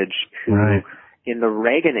Village who, in the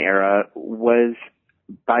Reagan era, was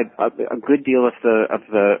by a good deal of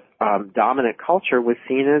the dominant culture was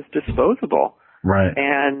seen as disposable. Right.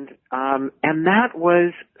 And that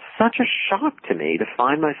was such a shock to me to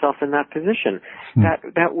find myself in that position.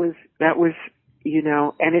 That was,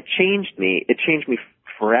 and it changed me. It changed me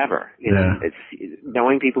forever. It's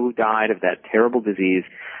knowing people who died of that terrible disease.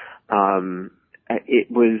 It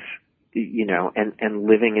was, and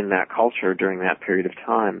living in that culture during that period of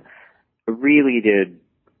time really did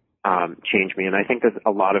change me. And I think that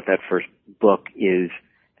a lot of that first book is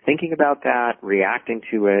thinking about that, reacting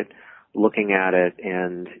to it, looking at it,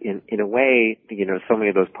 and in a way, so many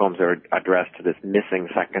of those poems are addressed to this missing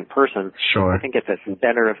second person. Sure. I think at the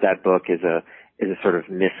center of that book is a sort of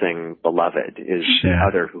missing beloved, is the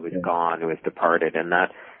other who is gone, who has departed. And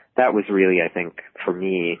that was really, I think, for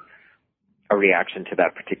me, a reaction to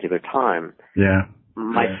that particular time. Yeah.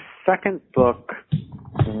 My second book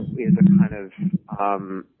is a kind of,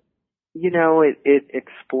 it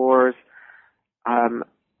explores,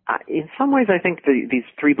 in some ways, I think these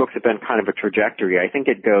three books have been kind of a trajectory. I think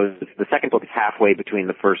the second book is halfway between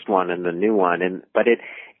the first one and the new one, but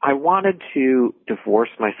I wanted to divorce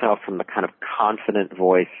myself from the kind of confident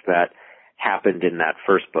voice that happened in that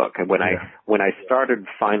first book. And when I started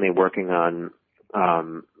finally working on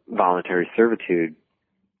voluntary servitude,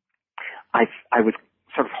 I was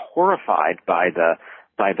sort of horrified by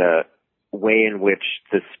the way in which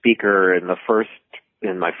the speaker in my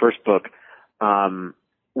first book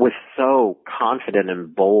was so confident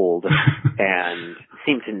and bold and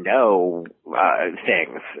seemed to know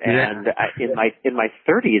things. And in my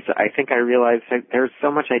 30s, I think I realized that there's so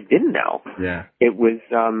much I didn't know. Yeah. It was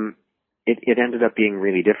it ended up being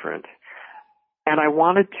really different. And I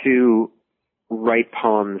wanted to write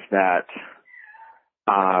poems that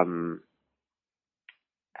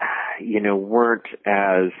weren't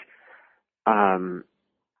as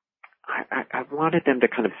I wanted them to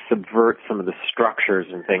kind of subvert some of the structures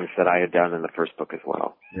and things that I had done in the first book as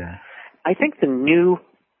well. Yeah. I think the new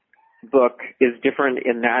book is different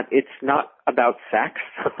in that it's not about sex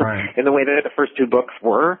in the way that the first two books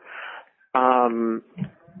were.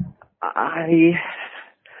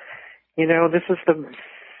 This is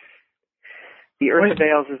the Earth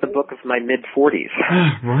Avails is the book of my mid-40s.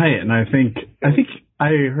 Right, and I think I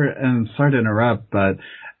heard, and sorry to interrupt, but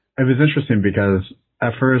it was interesting because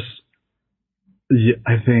at first,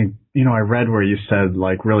 I think, I read where you said,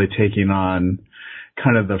 like, really taking on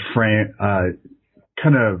kind of the frame,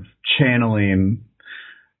 kind of channeling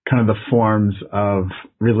kind of the forms of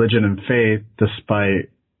religion and faith despite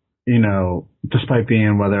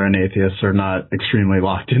being, whether an atheist or not, extremely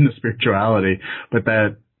locked into spirituality. But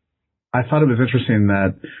that I thought it was interesting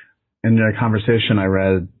that in a conversation I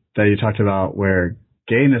read that you talked about where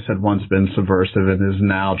gayness had once been subversive and is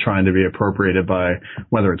now trying to be appropriated by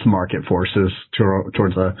whether it's market forces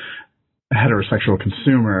towards a heterosexual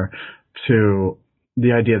consumer, to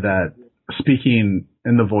the idea that speaking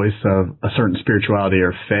in the voice of a certain spirituality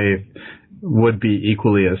or faith would be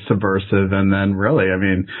equally as subversive. And then really,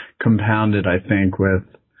 compounded, I think, with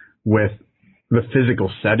the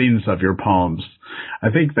physical settings of your poems. I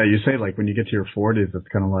think that you say, like, when you get to your 40s, it's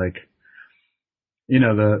kind of like,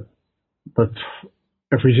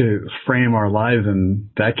 if we should frame our lives in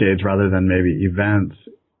decades rather than maybe events,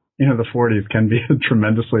 the 40s can be a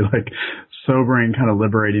tremendously, like, sobering, kind of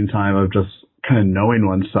liberating time of just kind of knowing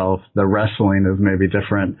oneself. The wrestling is maybe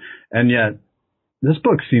different. And yet this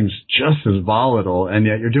book seems just as volatile, and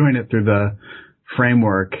yet you're doing it through the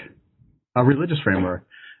framework, a religious framework.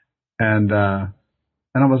 And I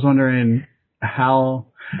was wondering how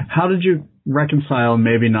did you reconcile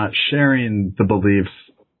maybe not sharing the beliefs,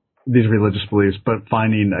 these religious beliefs, but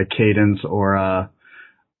finding a cadence or a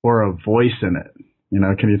voice in it?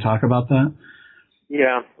 Can you talk about that?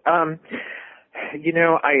 Yeah.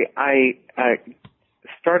 I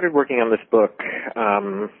started working on this book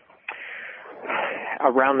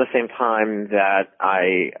around the same time that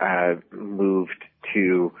I moved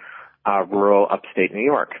to rural upstate New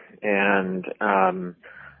York. And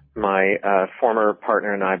my former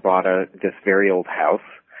partner and I bought this very old house,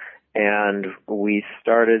 and we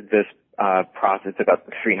started this process. It's about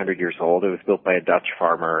 300 years old. It was built by a Dutch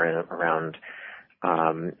farmer around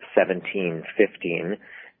 1715,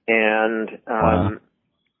 and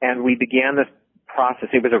we began this process.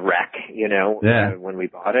 It was a wreck, when we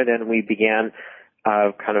bought it, and we began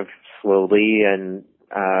kind of slowly and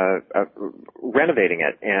renovating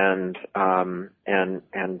it and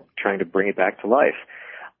trying to bring it back to life.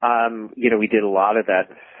 We did a lot of that.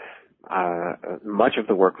 Much of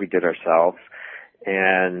the work we did ourselves,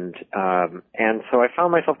 and so I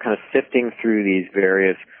found myself kind of sifting through these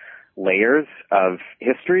various layers of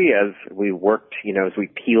history as we worked, as we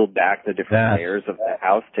peeled back the different layers of the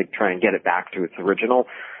house to try and get it back to its original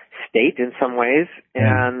state in some ways.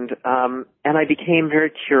 And I became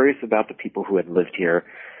very curious about the people who had lived here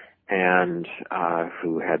and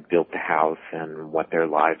who had built the house and what their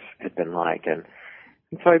lives had been like. And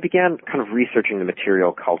so I began kind of researching the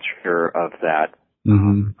material culture of that,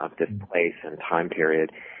 of this place and time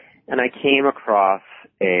period. And I came across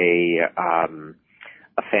a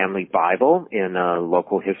family Bible in a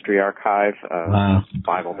local history archive, a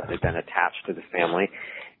Bible that had been attached to the family.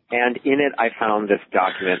 And in it, I found this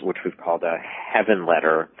document, which was called a Heaven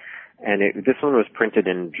Letter. And this one was printed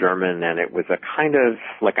in German, and it was a kind of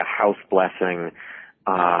like a house blessing.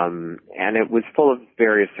 And it was full of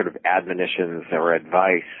various sort of admonitions or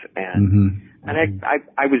advice. And, and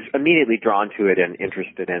I was immediately drawn to it and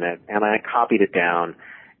interested in it. And I copied it down.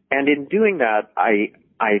 And in doing that,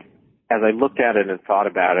 as I looked at it and thought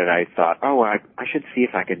about it, I thought, I should see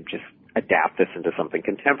if I could just adapt this into something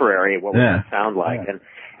contemporary. What would it sound like? Yeah.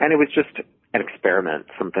 And it was just an experiment,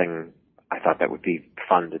 something I thought that would be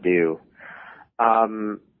fun to do.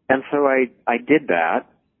 And so I did that.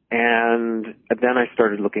 And then I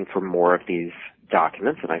started looking for more of these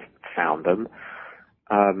documents, and I found them.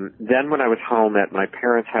 Then when I was home at my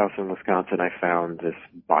parents' house in Wisconsin, I found this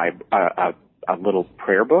Bible, a little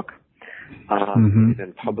prayer book. It had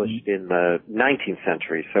been published in the 19th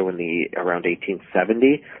century, so around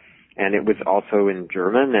 1870, and it was also in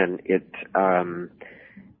German, and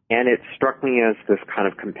it struck me as this kind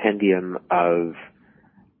of compendium of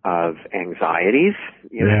anxieties,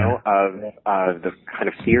 of the kind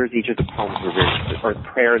of fears. Each of the poems or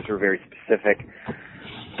prayers were very specific,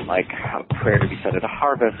 like a prayer to be said at a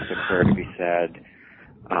harvest, a prayer to be said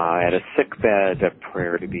at a sickbed, a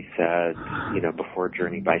prayer to be said, before a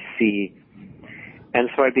journey by sea. And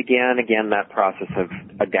so I began again that process of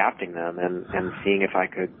adapting them and seeing if I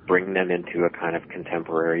could bring them into a kind of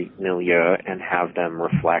contemporary milieu and have them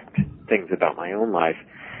reflect things about my own life.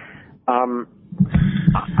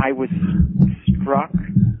 I was struck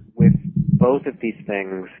with both of these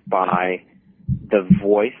things by the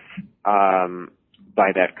voice,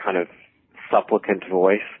 by that kind of supplicant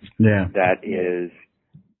voice that is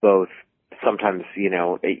both sometimes,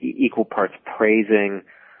 equal parts praising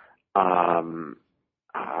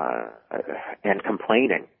and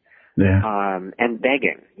complaining and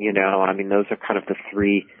begging. Those are kind of the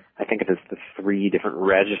three, I think it is the three different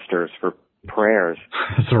registers for prayers.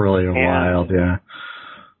 That's really wild, yeah.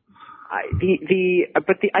 I think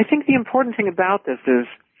the important thing about this is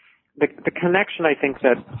the connection I think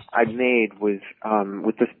that I made was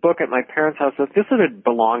with this book at my parents' house. That this had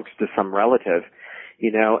belonged to some relative,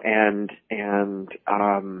 and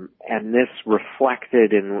this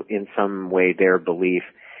reflected in some way their belief.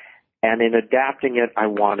 And in adapting it, I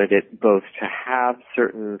wanted it both to have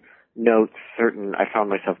certain notes, I found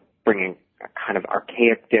myself bringing a kind of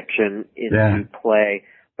archaic diction into play,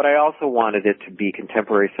 but I also wanted it to be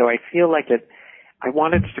contemporary. So I feel like I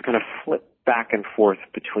wanted to kind of flip back and forth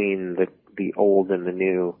between the old and the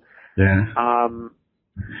new. Yeah.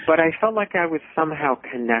 But I felt like I was somehow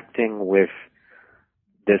connecting with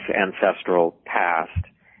this ancestral past.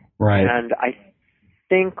 Right. And I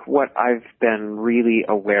think what I've been really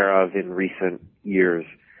aware of in recent years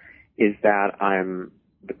is that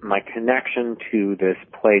my connection to this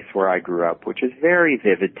place where I grew up, which is very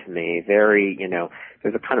vivid to me, very,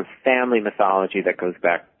 there's a kind of family mythology that goes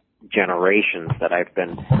back generations that I've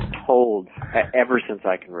been told ever since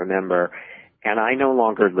I can remember. And I no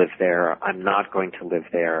longer live there. I'm not going to live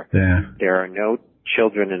there. Yeah. There are no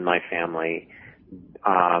children in my family.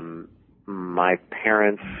 My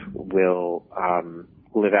parents will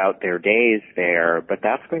live out their days there, but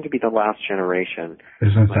that's going to be the last generation.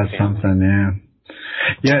 Isn't that something? Yeah.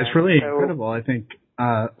 Yeah, it's really incredible. I think,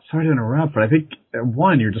 sorry to interrupt, but I think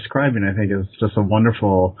one you're describing, I think, is just a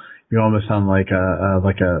wonderful, you almost sound like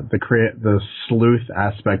the sleuth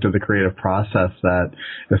aspect of the creative process that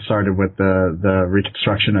it started with the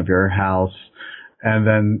reconstruction of your house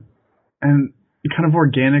and kind of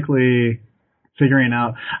organically figuring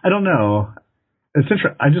out, I don't know. It's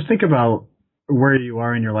interesting. I just think about where you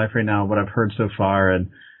are in your life right now, what I've heard so far, and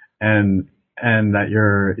that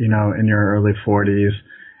you're, in your early 40s,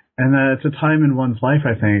 and that it's a time in one's life,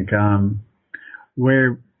 I think,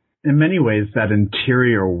 where in many ways, that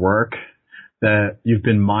interior work that you've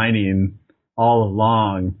been mining all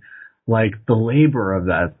along, like the labor of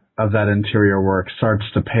that interior work starts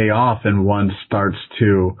to pay off, and one starts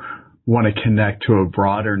to want to connect to a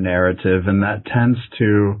broader narrative, and that tends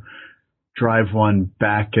to drive one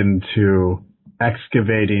back into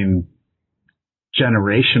excavating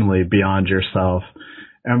generationally beyond yourself.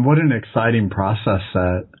 And what an exciting process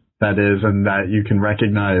that is, and that you can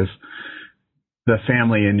recognize the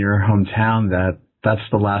family in your hometown, that's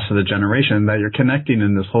the last of the generation, that you're connecting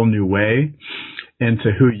in this whole new way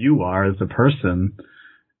into who you are as a person,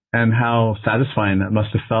 and how satisfying that must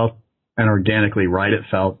have felt, and organically right it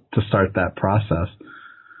felt to start that process.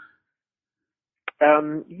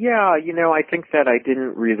 Yeah, I think that I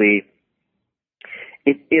didn't really,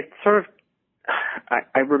 it sort of,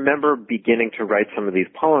 I remember beginning to write some of these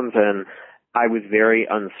poems, and I was very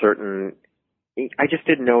uncertain. I just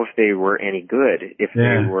didn't know if they were any good, if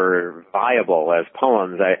they were viable as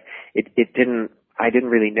poems. I didn't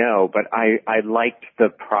really know, but I liked the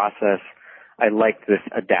process. I liked this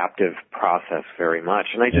adaptive process very much,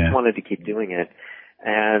 and I just wanted to keep doing it.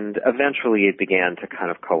 And eventually it began to kind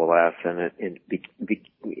of coalesce, and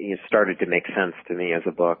it started to make sense to me as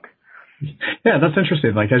a book. Yeah, that's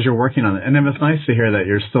interesting. Like, as you're working on it, and it was nice to hear that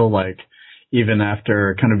you're still, like, even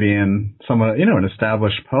after kind of being somewhat, an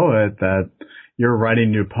established poet, that you're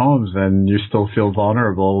writing new poems and you still feel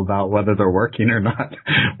vulnerable about whether they're working or not,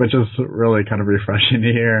 which is really kind of refreshing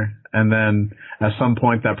to hear. And then at some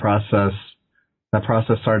point that process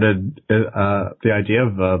started, the idea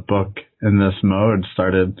of a book in this mode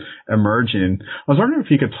started emerging. I was wondering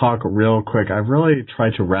if you could talk real quick. I've really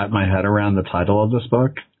tried to wrap my head around the title of this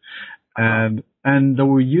book. And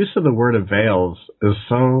the use of the word avails is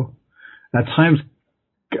so, at times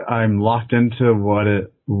I'm locked into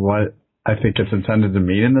what I think it's intended to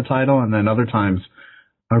mean in the title, and then other times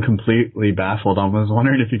I'm completely baffled. I was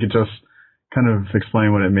wondering if you could just kind of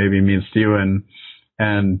explain what it maybe means to you,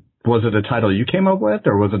 and was it a title you came up with,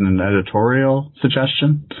 or was it an editorial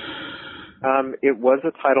suggestion? It was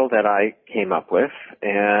a title that I came up with,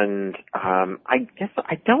 and I guess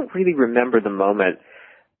I don't really remember the moment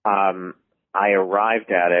I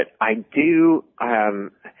arrived at it. I do.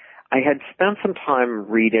 I had spent some time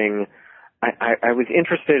reading. I was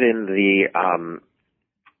interested in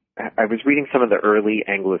I was reading some of the early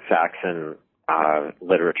Anglo-Saxon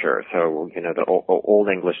literature, so the old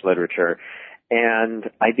English literature, and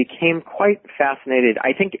I became quite fascinated.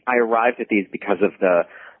 I think I arrived at these because of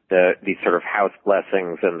these sort of house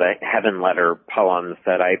blessings and the heaven letter poems,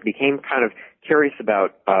 that I became kind of curious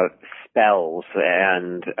about spells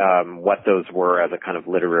and what those were as a kind of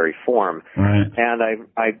literary form. Right. And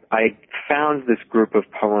I found this group of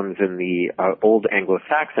poems in the old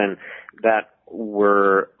Anglo-Saxon that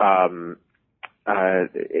were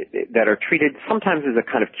that are treated sometimes as a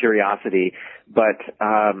kind of curiosity, but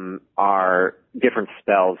are different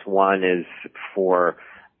spells. One is for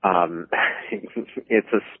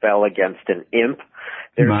it's a spell against an imp.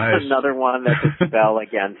 There's nice. Another one that's a spell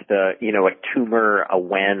against a tumor, a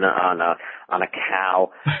wen on a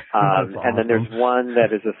cow. Awesome. And then there's one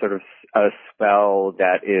that is a sort of a spell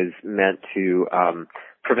that is meant to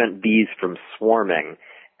prevent bees from swarming.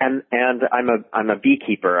 And I'm a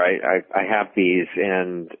beekeeper. I have bees,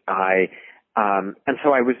 and so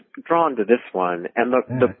I was drawn to this one. And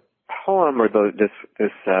the poem, or this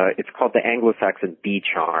it's called the Anglo-Saxon Bee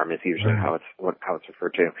Charm, is usually how it's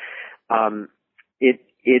referred to.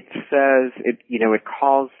 It says it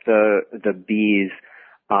calls the bees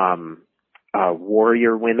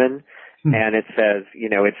warrior women, and it says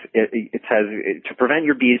it says to prevent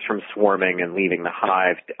your bees from swarming and leaving the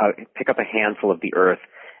hive, pick up a handful of the earth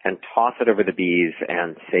and toss it over the bees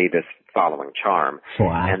and say this following charm,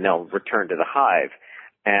 and they'll return to the hive.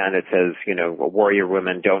 And it says, warrior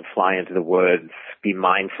women, don't fly into the woods. Be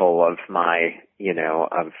mindful of my,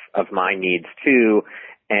 of my needs too.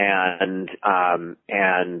 And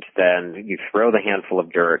then you throw the handful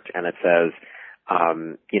of dirt, and it says,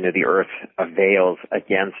 the earth avails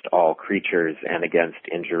against all creatures, and against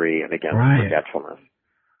injury, and against forgetfulness,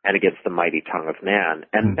 and against the mighty tongue of man.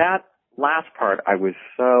 And that last part, I was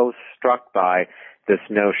so struck by this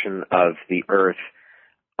notion of the earth.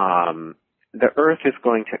 The earth is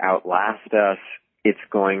going to outlast us. It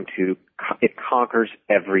conquers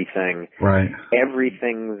everything. Right.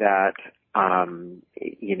 Everything that,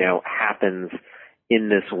 happens in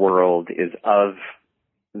this world is of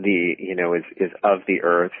the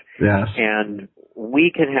earth. Yes. And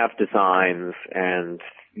we can have designs and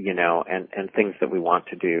things that we want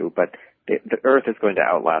to do, but the earth is going to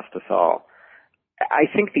outlast us all. I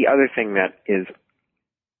think the other thing that is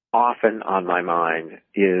often on my mind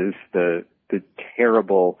is the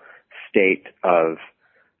terrible state of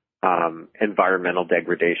environmental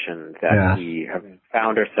degradation that we have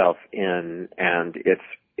found ourselves in, and it's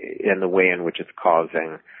in the way in which it's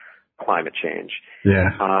causing climate change.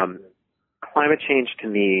 Climate change to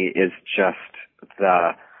me is just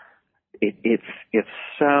it's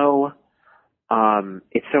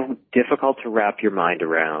so difficult to wrap your mind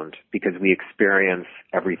around, because we experience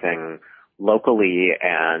everything locally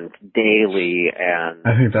and daily, and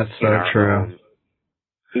I think that's so true.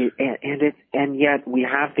 And yet we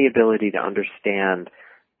have the ability to understand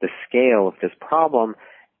the scale of this problem,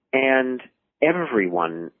 and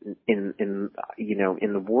everyone in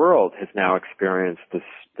the world has now experienced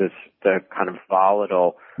the kind of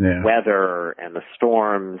volatile weather and the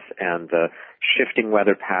storms and the shifting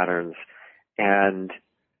weather patterns, and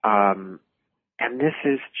this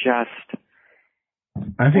is just,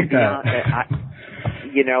 I think that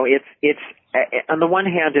it's on the one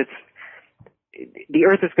hand, it's the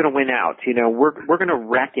Earth is going to win out. We're going to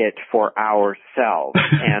wreck it for ourselves,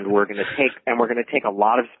 and we're going to take a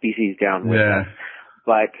lot of species down with us.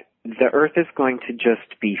 But the Earth is going to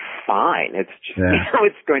just be fine. It's just,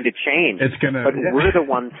 it's going to change. But we're the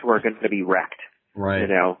ones who are going to be wrecked. Right.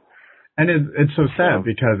 And it's so sad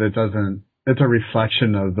because it's a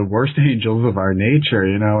reflection of the worst angels of our nature,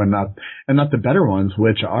 and not the better ones,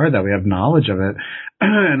 which are that we have knowledge of it.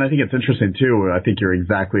 And I think it's interesting too. I think you're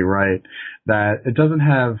exactly right that it doesn't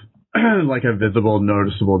have like a visible,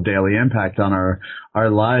 noticeable daily impact on our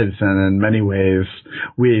lives. And in many ways,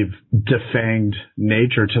 we've defanged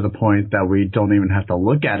nature to the point that we don't even have to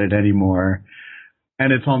look at it anymore.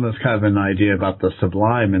 And it's almost kind of an idea about the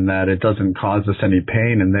sublime, in that it doesn't cause us any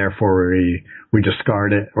pain, and therefore we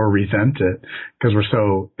discard it or resent it, because we're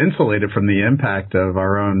so insulated from the impact of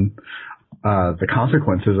our own, the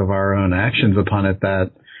consequences of our own actions upon it, that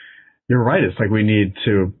you're right. It's like we need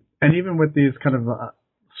to, and even with these kind of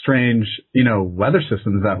strange, weather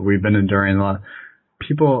systems that we've been enduring, a lot of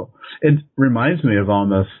people, it reminds me of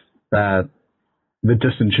almost that the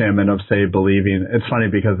disenchantment of, say, believing. It's funny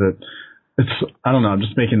because it's, I don't know, I'm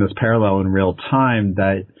just making this parallel in real time,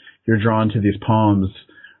 that you're drawn to these poems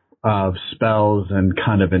of spells and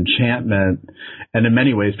kind of enchantment. And in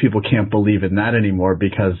many ways, people can't believe in that anymore,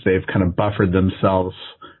 because they've kind of buffered themselves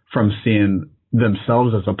from seeing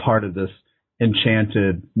themselves as a part of this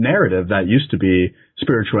enchanted narrative that used to be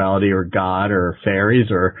spirituality or God or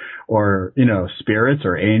fairies or spirits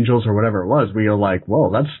or angels or whatever it was. We are like, whoa,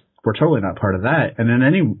 we're totally not part of that. And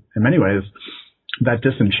in many ways, that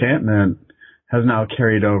disenchantment has now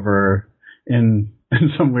carried over in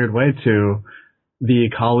some weird way to the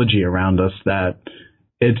ecology around us, that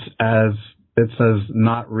it's as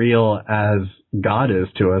not real as God is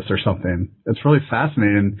to us or something. It's really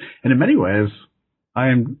fascinating. And in many ways, I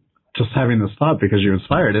am just having this thought because you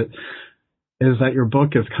inspired it, is that your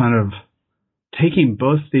book is kind of taking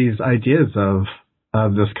both these ideas of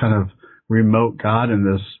this kind of remote God and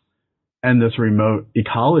this remote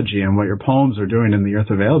ecology, and what your poems are doing in The Earth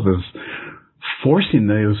Avails is forcing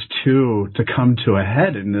those two to come to a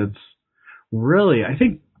head. And it's really, I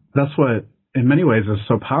think that's what in many ways is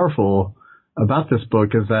so powerful about this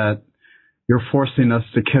book, is that you're forcing us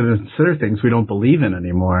to consider things we don't believe in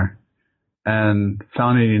anymore, and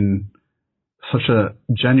finding such a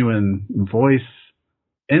genuine voice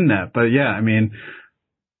in that. But yeah, I mean,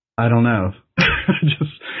 I don't know.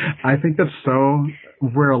 I think that's so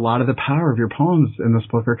where a lot of the power of your poems in this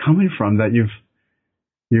book are coming from, that you've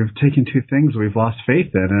taken two things we've lost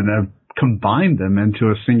faith in and have combined them into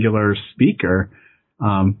a singular speaker.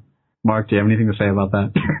 Mark, do you have anything to say about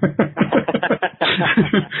that?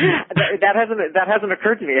 That hasn't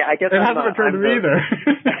occurred to me. I guess it hasn't occurred to me either.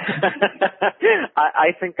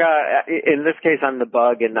 I think in this case I'm the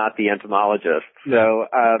bug and not the entomologist. So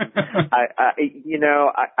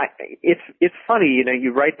it's funny.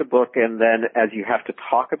 You write the book, and then as you have to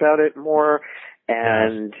talk about it more,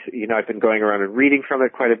 and I've been going around and reading from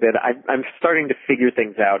it quite a bit. I'm starting to figure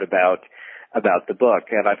things out about the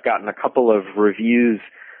book, and I've gotten a couple of reviews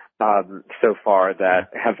so far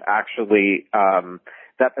that have actually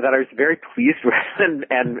that I was very pleased with,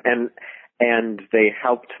 and they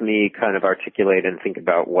helped me kind of articulate and think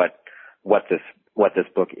about what this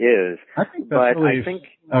book is. I think that's really... I think,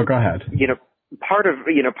 oh, go ahead. Part of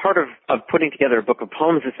putting together a book of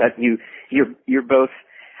poems is that you're both.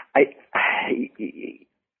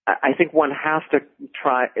 I think one has to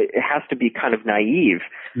try. It has to be kind of naive,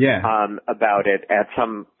 about it at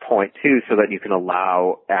some point too, so that you can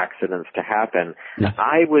allow accidents to happen. Yeah.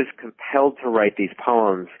 I was compelled to write these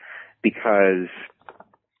poems because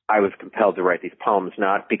I was compelled to write these poems,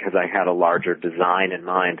 not because I had a larger design in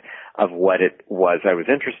mind of what it was I was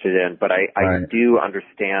interested in, but I do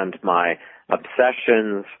understand my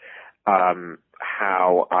obsessions,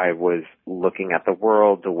 how I was looking at the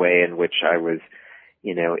world, the way in which I was,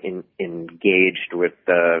 engaged with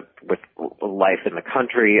life in the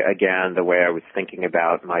country again, the way I was thinking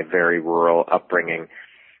about my very rural upbringing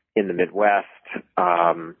in the Midwest,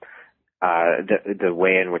 the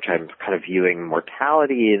way in which I'm kind of viewing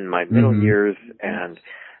mortality in my middle years, and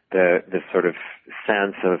the sort of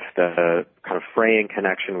sense of the kind of fraying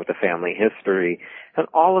connection with the family history. And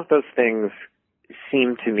all of those things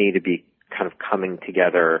seem to me to be kind of coming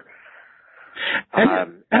together. I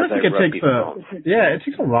think it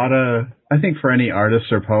takes a lot of, I think, for any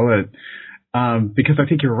artist or poet, because I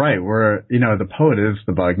think you're right. The poet is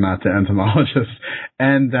the bug, not the entomologist.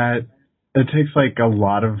 And that it takes like a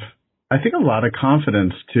lot of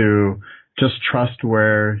confidence to just trust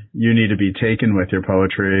where you need to be taken with your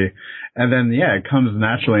poetry. And then, it comes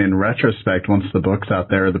naturally in retrospect once the book's out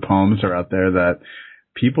there, the poems are out there, that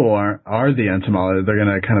people are the entomologists. They're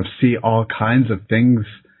going to kind of see all kinds of things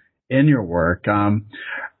in your work.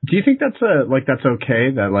 Do you think that's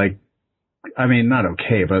okay? That not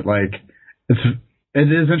okay, but it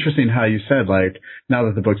is interesting how you said, now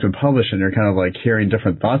that the book's been published and you're kind of hearing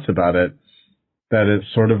different thoughts about it, that it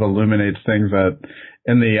sort of illuminates things that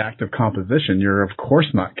in the act of composition, you're of course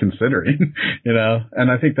not considering, and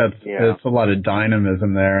I think it's a lot of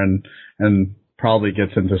dynamism there and probably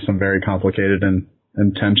gets into some very complicated and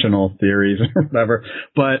intentional theories or whatever.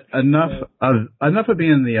 But enough of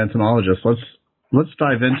being the entomologist. Let's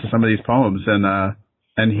dive into some of these poems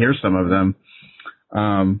and hear some of them.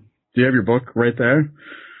 Do you have your book right there?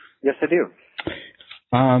 Yes, I do.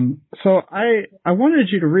 So I wanted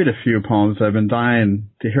you to read a few poems I've been dying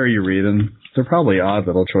to hear you read, and they're probably odd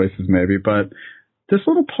little choices maybe, but this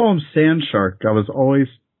little poem, Sand Shark, I was always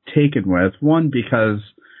taken with. One, because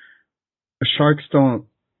sharks don't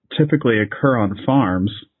typically occur on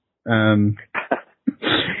farms, and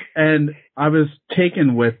I was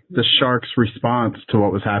taken with the shark's response to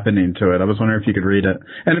what was happening to it. I was wondering if you could read it,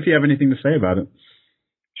 and if you have anything to say about it.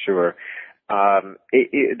 Sure.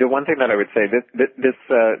 The one thing that I would say,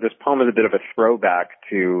 this poem is a bit of a throwback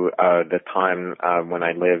to the time when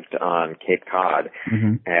I lived on Cape Cod,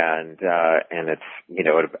 and it's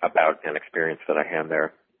about an experience that I had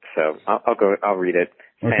there. So I'll read it.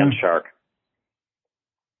 Okay. Sand Shark.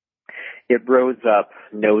 It rose up,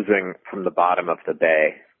 nosing from the bottom of the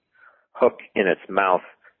bay, hook in its mouth,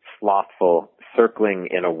 slothful, circling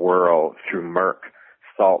in a whirl through murk,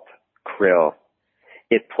 salt, krill.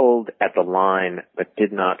 It pulled at the line, but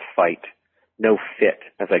did not fight, no fit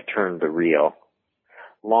as I turned the reel.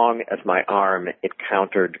 Long as my arm, it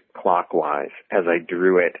countered clockwise as I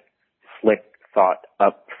drew it, slick thought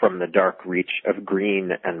up from the dark reach of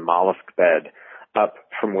green and mollusk bed, up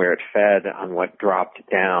from where it fed on what dropped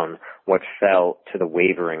down, what fell to the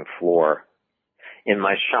wavering floor. In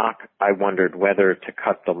my shock, I wondered whether to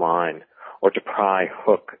cut the line or to pry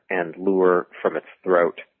hook and lure from its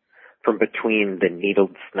throat, from between the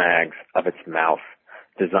needled snags of its mouth,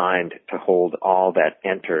 designed to hold all that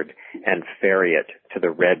entered and ferry it to the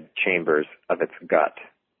red chambers of its gut.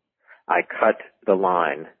 I cut the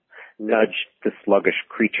line, nudged the sluggish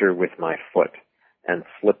creature with my foot, and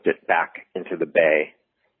slipped it back into the bay,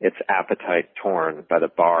 its appetite torn by the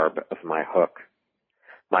barb of my hook.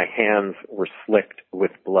 My hands were slicked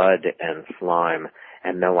with blood and slime,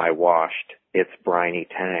 and though I washed, its briny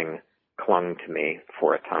tang clung to me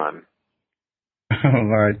for a time. Oh, all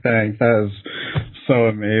right, thanks. That is so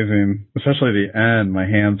amazing. Especially the end. My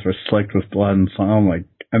hands were slicked with blood and slime,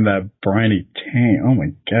 and that briny tang. Oh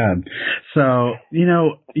my God. So,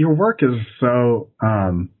 your work is so,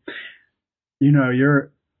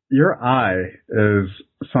 your eye is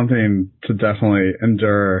something to definitely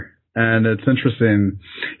endure. And it's interesting,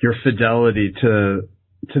 your fidelity to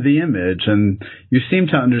the image. And you seem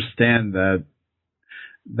to understand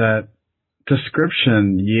that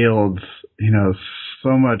description yields,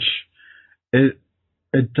 so much, it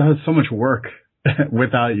does so much work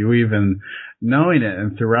without you even knowing it.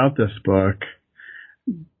 And throughout this book,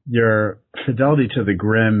 your fidelity to the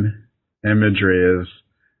grim imagery is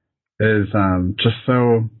just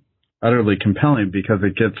so utterly compelling, because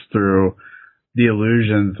it gets through the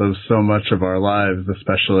illusions of so much of our lives,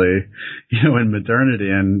 especially, in modernity,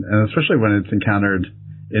 and especially when it's encountered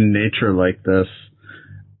in nature like this.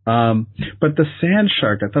 But the Sand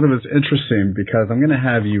Shark, I thought it was interesting, because I'm going to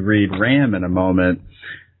have you read Ram in a moment.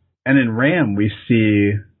 And in Ram, we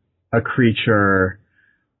see a creature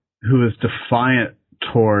who is defiant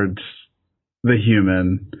towards the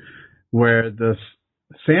human, where this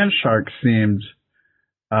Sand Shark seemed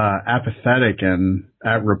apathetic and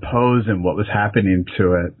at repose in what was happening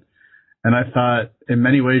to it. And I thought, in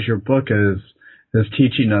many ways, your book is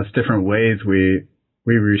teaching us different ways we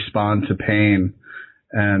respond to pain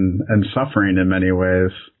and suffering in many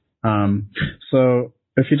ways. So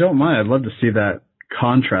if you don't mind, I'd love to see that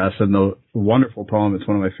contrast in the wonderful poem. It's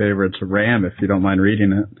one of my favorites, Ram, if you don't mind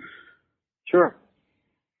reading it. Sure.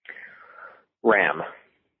 Ram.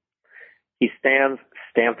 He stands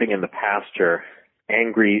stamping in the pasture,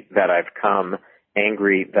 angry that I've come,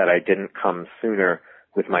 angry that I didn't come sooner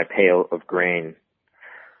with my pail of grain.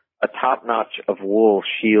 A top-notch of wool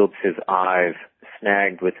shields his eyes,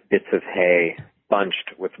 snagged with bits of hay,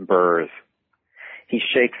 bunched with burrs. He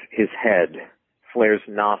shakes his head, flares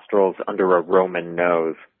nostrils under a Roman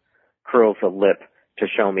nose, curls a lip to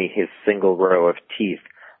show me his single row of teeth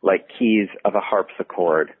like keys of a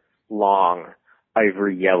harpsichord, long,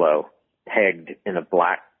 ivory yellow, pegged in a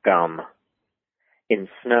black gum. In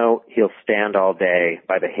snow, he'll stand all day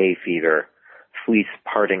by the hay feeder, fleece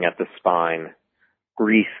parting at the spine,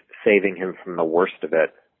 grease saving him from the worst of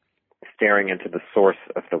it, staring into the source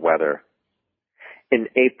of the weather. In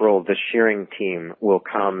April, the shearing team will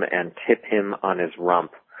come and tip him on his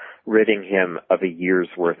rump, ridding him of a year's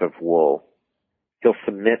worth of wool. He'll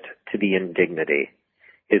submit to the indignity,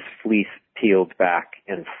 his fleece peeled back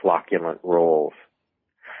in flocculent rolls.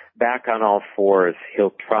 Back on all fours,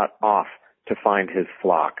 he'll trot off to find his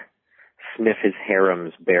flock, sniff his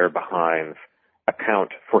harem's bare behinds,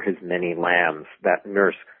 account for his many lambs that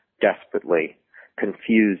nurse desperately,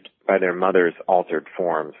 confused by their mother's altered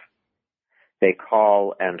forms. They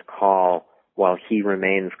call and call while he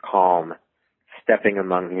remains calm, stepping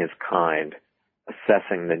among his kind,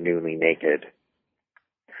 assessing the newly naked.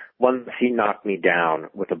 Once he knocked me down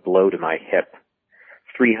with a blow to my hip.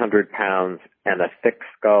 300 pounds and a thick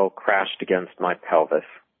skull crashed against my pelvis.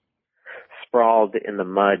 Sprawled in the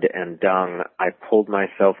mud and dung, I pulled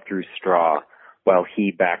myself through straw while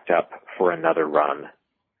he backed up for another run.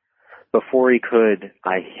 Before he could,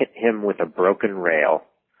 I hit him with a broken rail,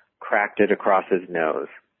 cracked it across his nose.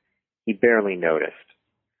 He barely noticed.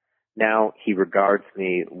 Now he regards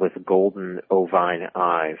me with golden ovine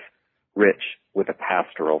eyes, rich with a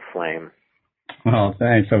pastoral flame. Oh,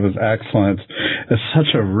 thanks. That was excellent. It's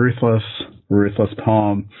such a ruthless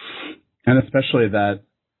poem. And especially that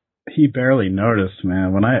he barely noticed,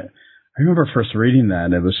 man. When I remember first reading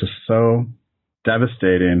that, it was just so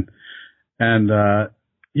devastating. And, the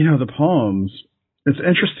poems, it's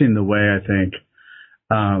interesting the way I think,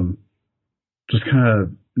 just kind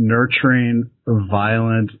of nurturing,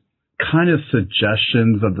 violent, kind of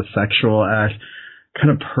suggestions of the sexual act kind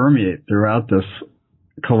of permeate throughout this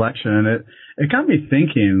collection. And it got me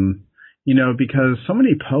thinking, because so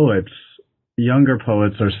many poets, younger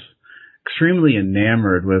poets, are extremely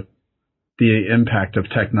enamored with the impact of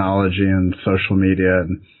technology and social media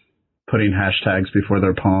and putting hashtags before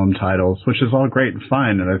their poem titles, which is all great and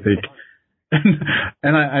fine. And I think,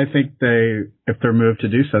 I think if they're moved to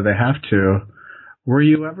do so, they have to. Were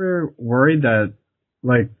you ever worried that,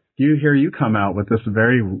 you come out with this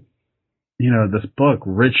very, this book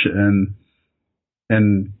rich in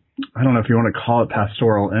I don't know if you want to call it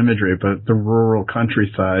pastoral imagery, but the rural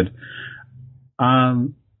countryside.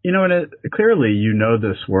 And clearly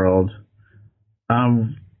this world.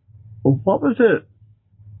 What was it?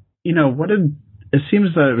 It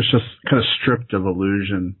seems that it was just kind of stripped of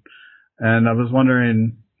illusion. And I was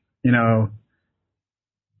wondering, it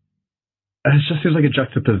just seems like a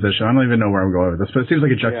juxtaposition. I don't even know where I'm going with this, but it seems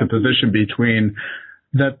like a juxtaposition between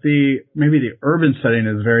that maybe the urban setting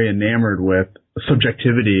is very enamored with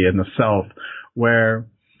subjectivity in the self, where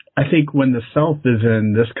I think when the self is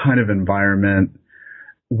in this kind of environment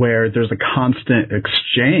where there's a constant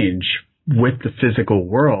exchange with the physical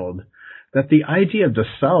world, that the idea of the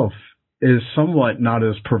self is somewhat not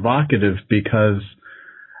as provocative because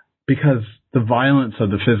the violence of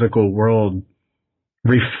the physical world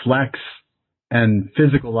reflects and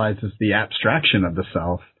physicalizes the abstraction of the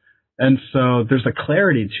self. And so there's a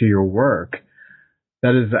clarity to your work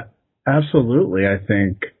that is absolutely, I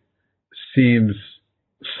think, seems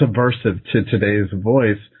subversive to today's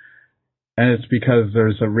voice. And it's because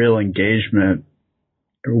there's a real engagement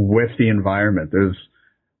with the environment. There's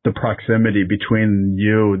the proximity between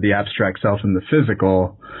you, the abstract self, and the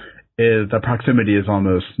physical. The proximity is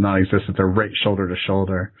almost non-existent. They're right shoulder to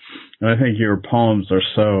shoulder. And I think your poems are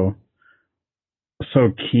so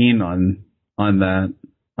keen on that.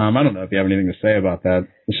 I don't know if you have anything to say about that.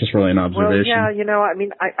 It's just really an observation. Well, yeah,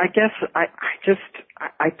 I guess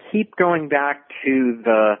I keep going back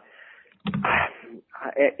to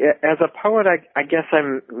as a poet, I guess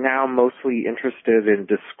I'm now mostly interested in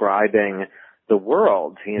describing the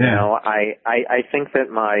world. You know, I think that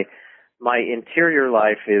my interior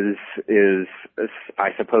life is, I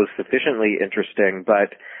suppose, sufficiently interesting,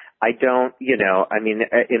 but I don't, you know, I mean,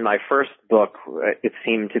 in my first book, it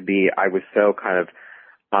seemed to be, I was so kind of,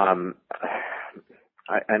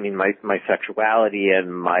 I mean, my sexuality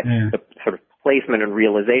and the sort of placement and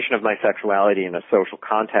realization of my sexuality in a social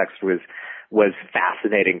context was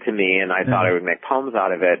fascinating to me, and I thought I would make poems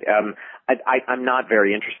out of it. I'm not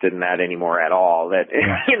very interested in that anymore at all. That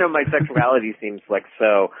you know, my sexuality seems like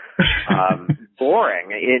so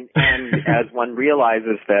boring. And as one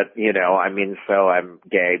realizes that, you know, I mean, so I'm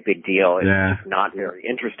gay, big deal. It's just not very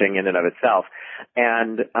interesting in and of itself.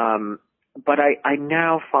 And but I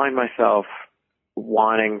now find myself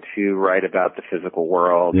wanting to write about the physical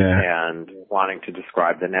world and wanting to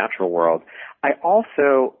describe the natural world. I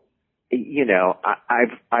also, you know,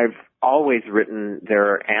 I've always written,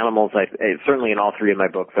 there are animals, certainly in all three of my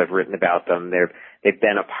books I've written about them. They've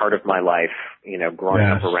been a part of my life, you know, growing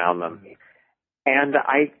up around them. And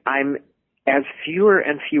I'm, as fewer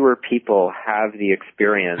and fewer people have the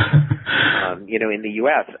experience, you know, in the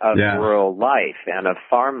U.S. of rural life and of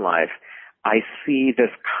farm life, I see this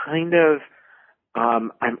kind of,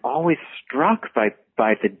 I'm always struck by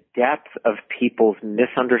the depth of people's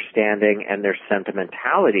misunderstanding and their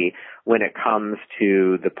sentimentality when it comes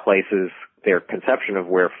to the places, their conception of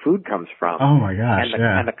where food comes from. Oh my gosh!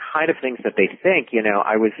 And the kind of things that they think. You know,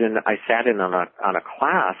 I sat in on a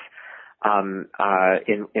class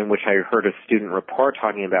in which I heard a student report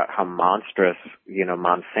talking about how monstrous, you know,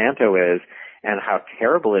 Monsanto is, and how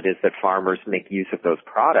terrible it is that farmers make use of those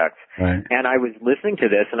products. Right. And I was listening to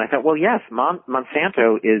this, and I thought, well, yes,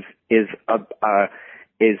 Monsanto is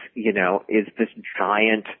this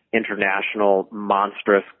giant international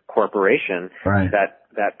monstrous corporation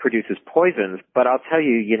that produces poisons. But I'll tell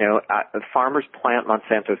you, you know, farmers plant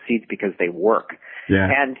Monsanto seeds because they work. Yeah.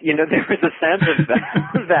 And, you know, there was a sense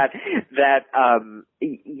of that,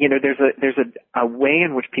 you know, there's a way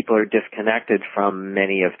in which people are disconnected from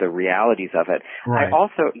many of the realities of it. Right. I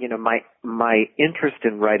also, you know, my interest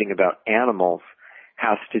in writing about animals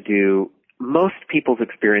has to do, most people's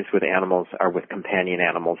experience with animals are with companion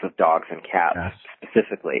animals of dogs and cats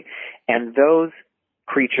specifically. And those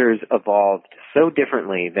creatures evolved so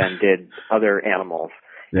differently than did other animals.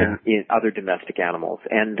 In other domestic animals,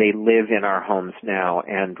 and they live in our homes now,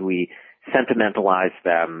 and we sentimentalize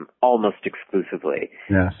them almost exclusively.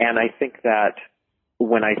 Yes. And I think that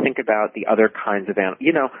when I think about the other kinds of animals,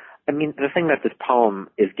 you know, I mean, the thing that this poem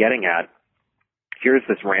is getting at, here's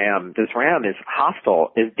this ram. This ram is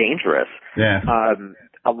hostile, is dangerous. Yeah.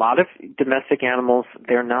 A lot of domestic animals,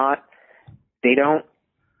 they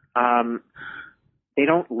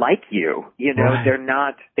don't like you, you know,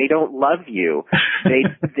 they don't love you.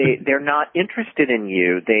 They're not interested in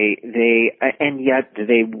you. And yet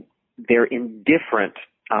their indifferent,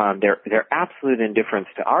 their absolute indifference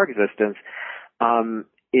to our existence,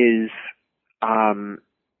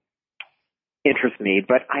 interests me.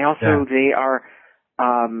 But I also, they are,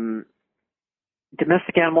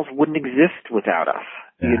 domestic animals wouldn't exist without us.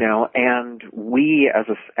 You know, and we as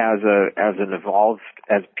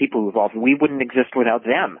people who evolved, we wouldn't exist without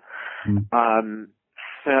them.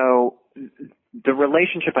 So the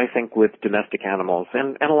relationship, I think, with domestic animals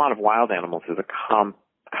and a lot of wild animals is a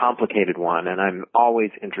complicated one, and I'm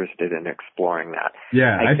always interested in exploring that.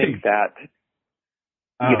 Yeah, I think that,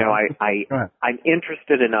 you know, I'm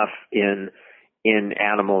interested enough in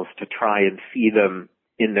animals to try and see them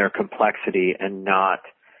in their complexity and not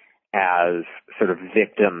as sort of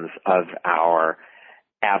victims of our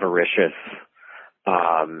avaricious,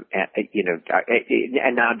 you know,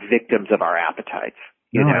 and not victims of our appetites.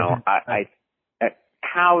 You know,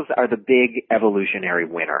 cows are the big evolutionary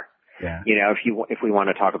winner. Yeah. You know, if we want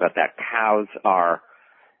to talk about that, cows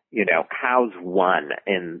won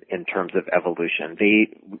in terms of evolution. They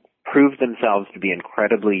proved themselves to be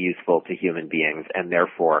incredibly useful to human beings and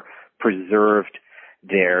therefore preserved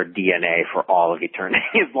their DNA for all of eternity.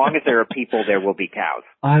 As long as there are people, there will be cows.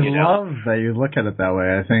 I love that you look at it that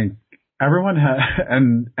way. I think everyone has,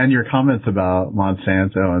 and your comments about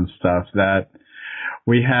Monsanto and stuff, that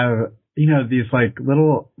we have, you know, these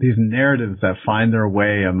narratives that find their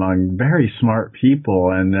way among very smart people,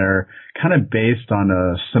 and they're kind of based on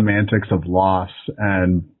a semantics of loss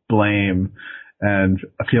and blame and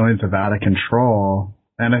feelings of out of control.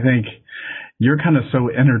 And I think you're kind of so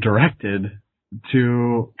interdirected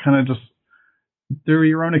to kind of just through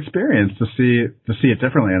your own experience to see it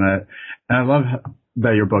differently. And I love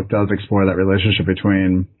that your book does explore that relationship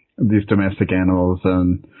between these domestic animals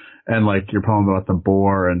and and like your poem about the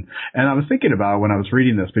boar. And I was thinking about when I was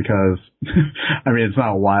reading this because, I mean, it's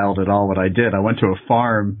not wild at all what I did. I went to a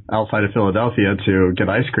farm outside of Philadelphia to get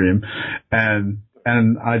ice cream, and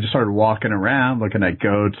I just started walking around looking at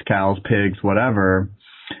goats, cows, pigs, whatever.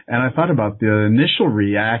 And I thought about the initial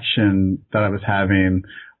reaction that I was having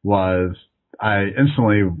was I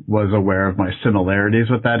instantly was aware of my similarities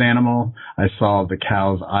with that animal. I saw the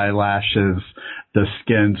cow's eyelashes, the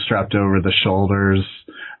skin strapped over the shoulders,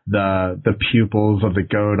 the pupils of the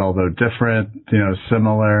goat, although different,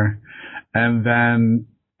 similar. And then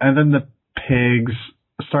the pigs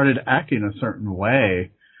started acting a certain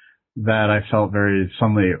way that I felt very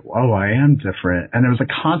suddenly, oh, I am different. And there was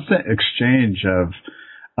a constant exchange of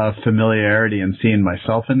familiarity and seeing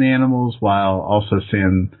myself in the animals while also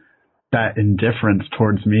seeing that indifference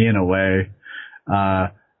towards me in a way,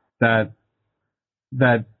 that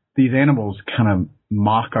these animals kind of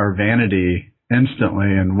mock our vanity instantly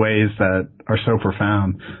in ways that are so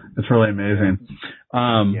profound. It's really amazing.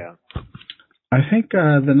 Yeah. I think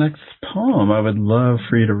the next poem I would love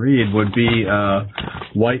for you to read would be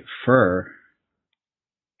White Fur.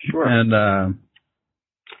 Sure. And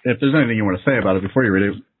if there's anything you want to say about it before you read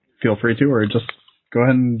it, feel free to, or just go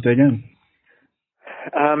ahead and dig in.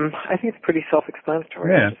 I think it's pretty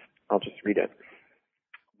self-explanatory. Yeah. I'll just read it.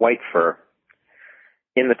 White Fur.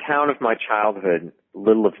 In the town of my childhood,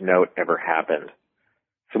 little of note ever happened.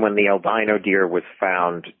 So when the albino deer was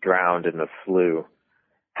found drowned in the slough,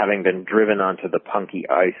 having been driven onto the punky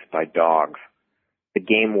ice by dogs, the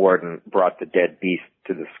game warden brought the dead beast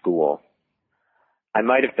to the school. I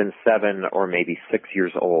might have been 7 or maybe 6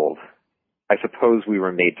 years old. I suppose we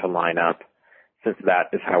were made to line up, since that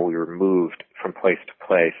is how we were moved from place to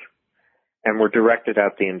place, and were directed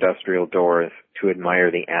out the industrial doors to admire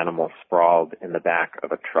the animal sprawled in the back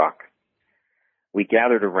of a truck. We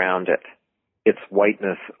gathered around it, its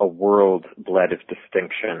whiteness a world bled of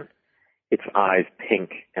distinction, its eyes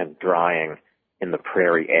pink and drying in the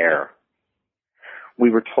prairie air. We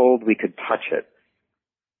were told we could touch it,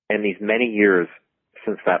 and these many years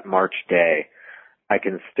since that March day, I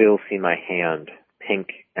can still see my hand, pink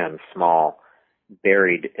and small,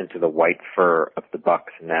 buried into the white fur of the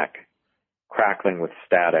buck's neck, crackling with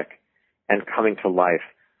static and coming to life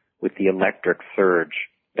with the electric surge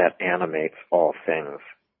that animates all things.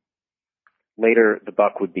 Later, the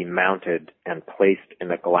buck would be mounted and placed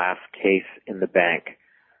in a glass case in the bank,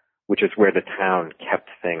 which is where the town kept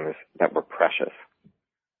things that were precious.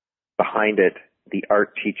 Behind it, the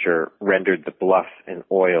art teacher rendered the bluffs in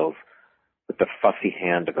oils with the fussy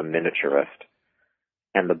hand of a miniaturist,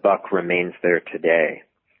 and the buck remains there today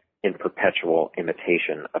in perpetual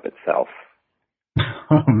imitation of itself.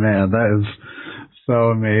 Oh man, that is so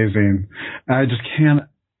amazing. I just can't,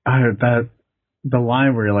 the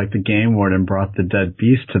line where like the game warden brought the dead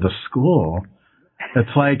beast to the school. It's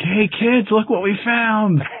like, hey kids, look what we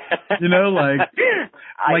found. I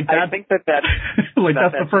think that's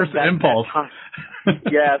the first impulse.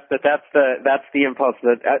 Yes, that's the impulse.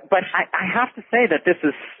 But I have to say that this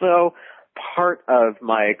is so part of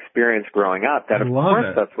my experience growing up that of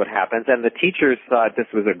course that's what happens. And the teachers thought this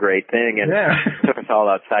was a great thing and took us all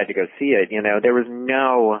outside to go see it. There was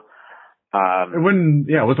no. It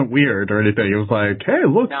wasn't weird or anything. It was like, hey,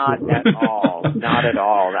 look. Not at all. Not at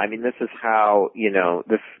all. I mean, this is how,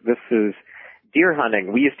 this is deer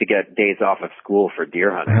hunting. We used to get days off of school for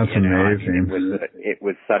deer hunting. That's amazing. It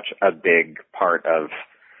was such a big part of,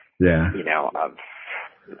 of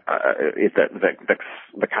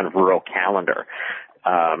the kind of rural calendar.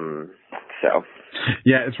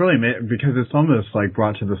 Yeah, it's really amazing because it's almost like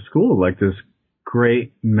brought to the school like this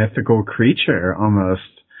great mythical creature almost.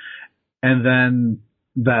 And then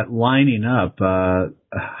that lining up, where's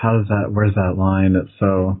that line? It's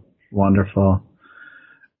so wonderful.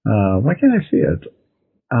 Why can't I see it?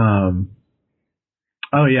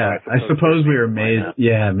 I suppose we were made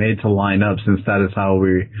to line up since that is how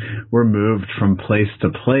we were moved from place to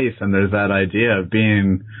place. And there's that idea of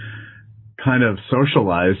being kind of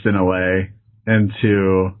socialized in a way and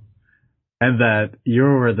that you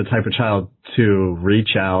were the type of child to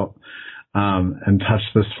reach out and touch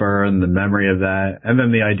this fur and the memory of that. And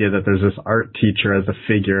then the idea that there's this art teacher as a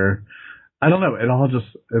figure. I don't know.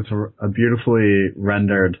 It's a beautifully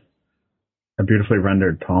rendered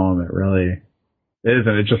poem. It really is.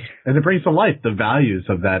 And it brings to life the values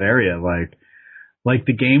of that area. Like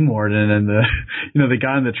the game warden and the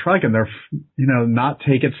guy in the truck and they're, not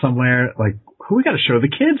take it somewhere like, we got to show the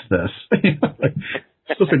kids this.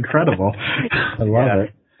 It's just incredible. I love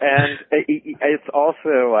it. And it's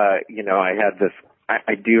also, I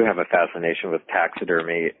I do have a fascination with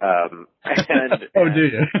taxidermy. And oh, do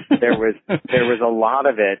you? there was a lot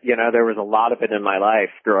of it, there was a lot of it in my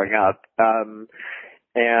life growing up.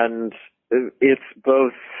 And it's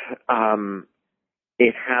both,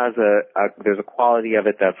 it has there's a quality of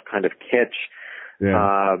it that's kind of kitsch.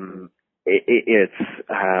 Yeah.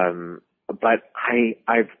 But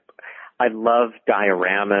I love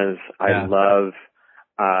dioramas. I love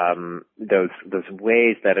those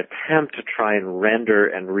ways that attempt to try and render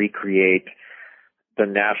and recreate the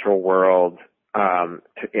natural world,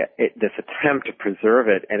 this attempt to preserve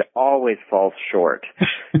it, and it always falls short.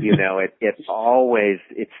 It's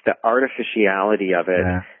the artificiality of it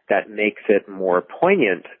that makes it more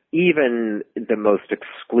poignant. Even the most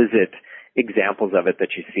exquisite examples of it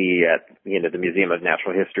that you see at, the Museum of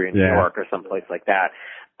Natural History in New York or someplace like that.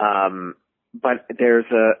 But there's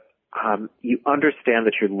you understand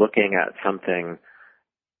that you're looking at something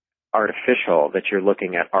artificial, that you're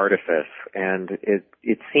looking at artifice, and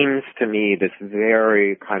it seems to me this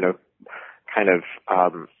very kind of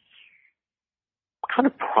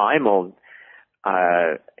primal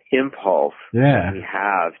impulse that we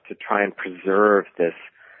have to try and preserve this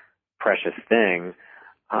precious thing.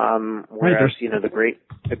 Whereas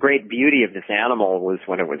the great beauty of this animal was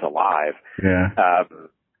when it was alive. Yeah.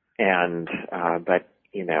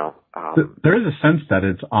 There is a sense that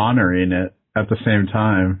it's honoring it at the same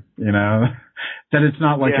time, that it's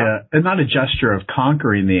not like it's not a gesture of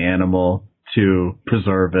conquering the animal to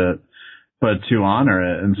preserve it, but to honor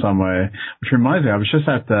it in some way. Which reminds me, I was just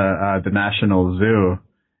at the National Zoo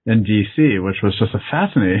in DC, which was just a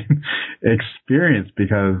fascinating experience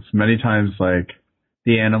because many times, like,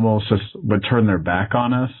 the animals just would turn their back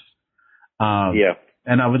on us.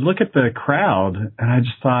 And I would look at the crowd and I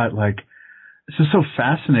just thought, like, this is so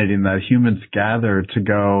fascinating that humans gather to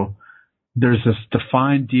go, there's this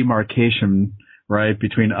defined demarcation, right,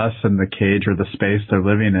 between us and the cage or the space they're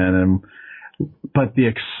living in. But the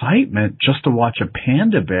excitement just to watch a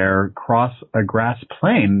panda bear cross a grass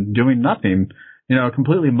plain doing nothing, a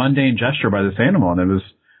completely mundane gesture by this animal. And it was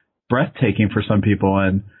breathtaking for some people.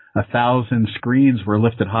 And 1,000 screens were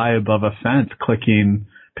lifted high above a fence, clicking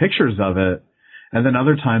pictures of it. And then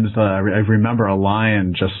other times, I remember a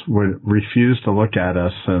lion just would refuse to look at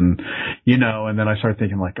us, and then I started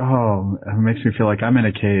thinking, like, oh, it makes me feel like I'm in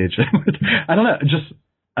a cage. I don't know.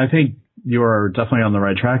 I think you are definitely on the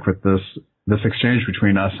right track with this exchange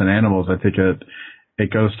between us and animals. I think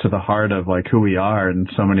it goes to the heart of, like, who we are in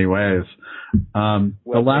so many ways. The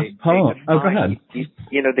last poem. Go ahead.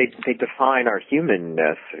 They define our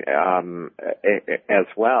humanness as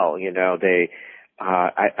well.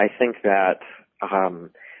 I think that.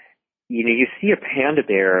 You see a panda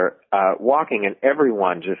bear walking, and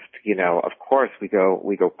everyone just, of course, we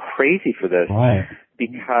go crazy for this, right?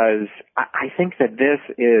 Because I think that this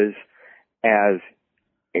is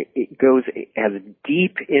it goes as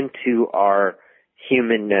deep into our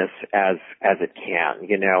humanness as it can.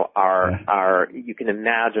 You can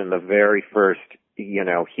imagine the very first,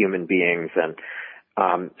 human beings and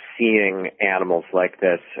seeing animals like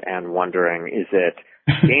this and wondering, is it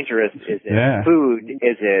dangerous? Is it food?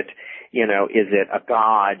 Is it, is it a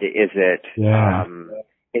god? Is it,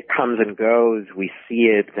 it comes and goes. We see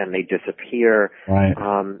it, then they disappear. Right.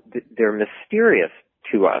 They're mysterious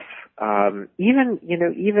to us. Even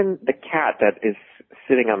the cat that is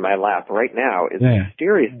sitting on my lap right now is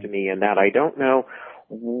mysterious to me in that I don't know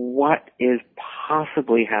what is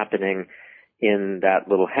possibly happening in that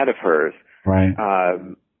little head of hers. Right.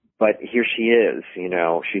 But here she is,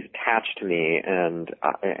 she's attached to me and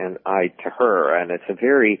I to her. And it's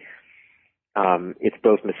it's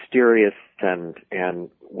both mysterious and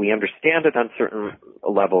we understand it on certain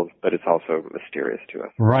levels, but it's also mysterious to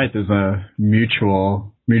us. Right. There's a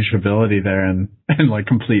mutuality there and like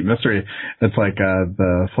complete mystery. It's like,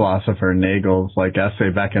 the philosopher Nagel's like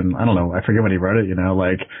essay back in, I don't know, I forget when he wrote it,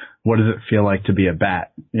 like, what does it feel like to be a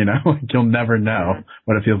bat? Like, you'll never know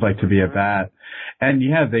what it feels like to be a bat. And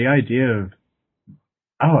the idea of,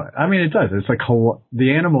 it does. It's like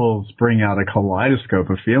the animals bring out a kaleidoscope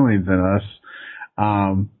of feelings in us.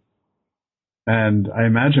 And I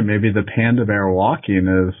imagine maybe the panda bear walking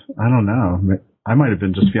is, I don't know, I might have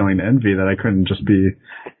been just feeling envy that I couldn't just be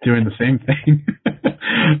doing the same thing.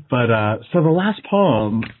 But, so the last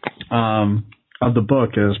poem, of the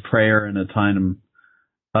book is Prayer in a Time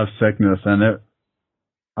of Sickness. And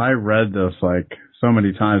I read this like so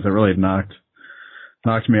many times, it really knocked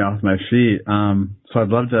me off my feet. So I'd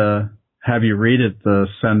love to have you read it to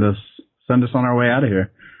send us on our way out of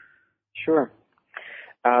here. Sure.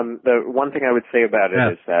 The one thing I would say about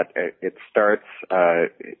it is that it starts,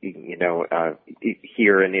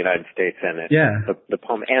 here in the United States, and the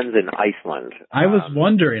poem ends in Iceland. I was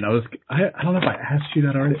wondering. I don't know if I asked you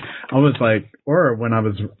that already. I was like, or when I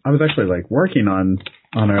was actually like working on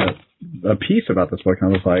a piece about this book,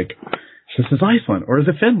 and I was like, this is Iceland, or is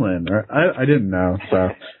it Finland? Or I didn't know, so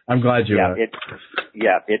I'm glad you.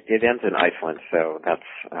 It ends in Iceland, so that's.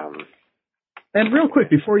 And real quick,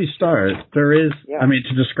 before you start, there is, I mean,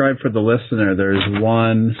 to describe for the listener, there's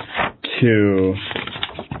 1, 2,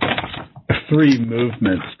 3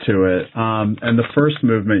 movements to it. And the first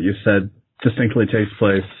movement you said distinctly takes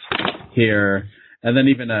place here. And then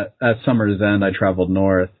even at Summer's End, I traveled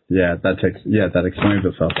north. That explains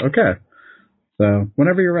itself. Okay. So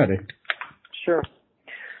whenever you're ready. Sure.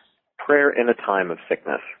 Prayer in a time of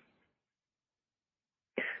sickness.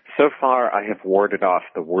 So far, I have warded off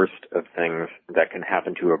the worst of things that can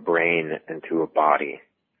happen to a brain and to a body.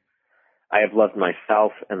 I have loved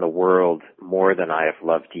myself and the world more than I have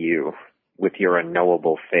loved you, with your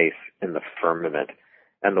unknowable face in the firmament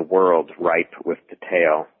and the world ripe with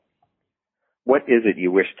detail. What is it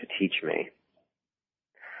you wish to teach me?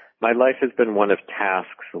 My life has been one of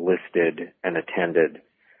tasks listed and attended,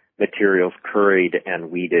 materials curried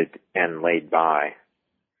and weeded and laid by.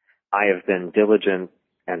 I have been diligent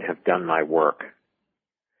and have done my work.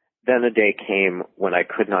 Then a day came when I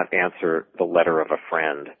could not answer the letter of a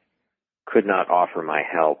friend, could not offer my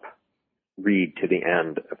help, read to the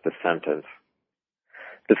end of the sentence.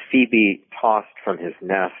 The Phoebe tossed from his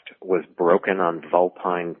nest was broken on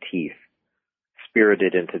vulpine teeth,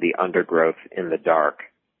 spirited into the undergrowth in the dark.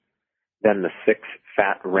 Then the 6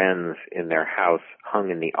 fat wrens in their house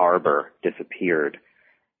hung in the arbor disappeared,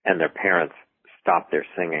 and their parents stopped their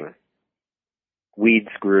singing. Weeds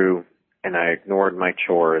grew, and I ignored my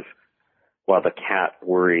chores, while the cat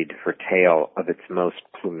worried her tail of its most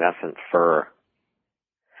plumescent fur.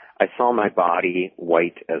 I saw my body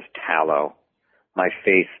white as tallow, my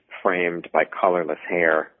face framed by colorless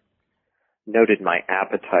hair, noted my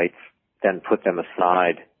appetites, then put them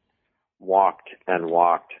aside, walked and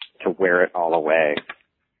walked to wear it all away.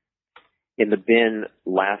 In the bin,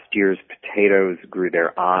 last year's potatoes grew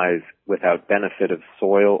their eyes without benefit of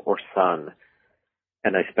soil or sun,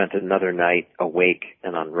 and I spent another night awake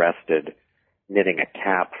and unrested, knitting a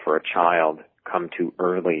cap for a child come too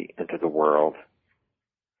early into the world.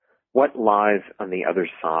 What lies on the other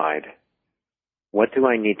side? What do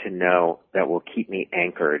I need to know that will keep me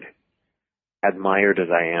anchored, admired as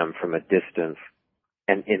I am from a distance,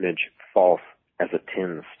 an image false as a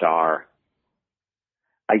tin star?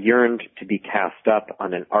 I yearned to be cast up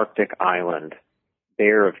on an Arctic island,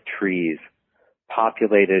 bare of trees,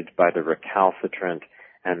 populated by the recalcitrant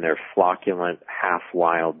and their flocculent,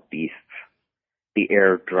 half-wild beasts, the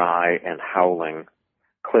air dry and howling,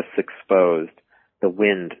 cliffs exposed, the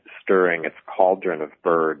wind stirring its cauldron of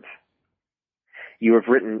birds. You have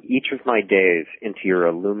written each of my days into your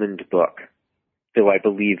illumined book, though I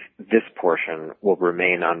believe this portion will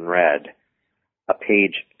remain unread, a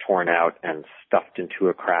page torn out and stuffed into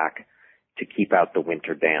a crack to keep out the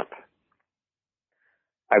winter damp.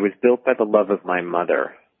 I was built by the love of my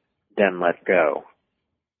mother, then let go.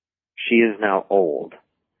 She is now old,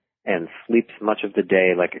 and sleeps much of the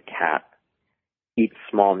day like a cat, eats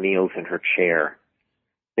small meals in her chair,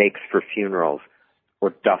 bakes for funerals,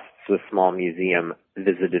 or dusts the small museum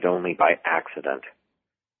visited only by accident.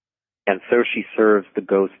 And so she serves the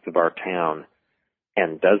ghosts of our town,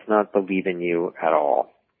 and does not believe in you at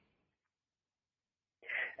all.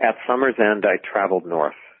 At Summer's End, I traveled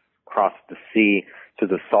north, crossed the sea to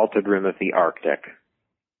the salted rim of the Arctic.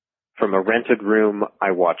 From a rented room,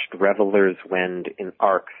 I watched revelers wend in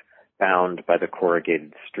arcs bound by the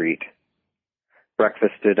corrugated street,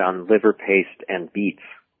 breakfasted on liver paste and beets,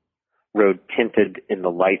 rode tinted in the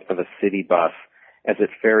light of a city bus as it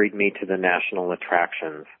ferried me to the national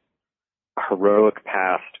attractions, a heroic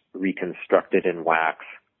past reconstructed in wax,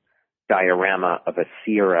 diorama of a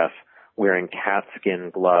seeress wearing catskin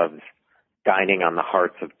gloves, dining on the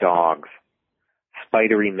hearts of dogs,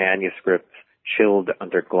 spidery manuscripts chilled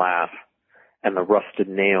under glass, and the rusted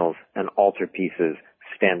nails and altarpieces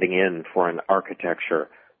standing in for an architecture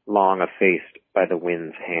long effaced by the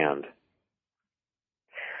wind's hand.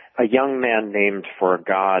 A young man named for a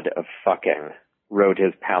god of fucking rode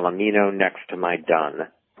his palomino next to my dun.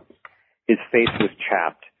 His face was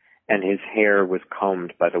chapped, and his hair was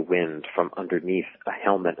combed by the wind from underneath a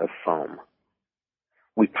helmet of foam.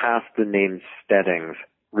 We passed the named steadings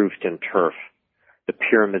roofed in turf, the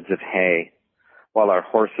pyramids of hay, while our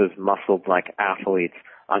horses muscled like athletes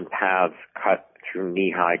on paths cut through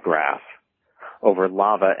knee-high grass, over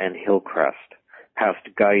lava and hill crest,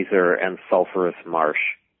 past geyser and sulphurous marsh,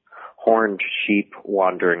 horned sheep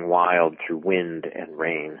wandering wild through wind and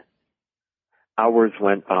rain. Hours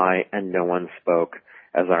went by and no one spoke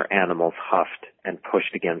as our animals huffed and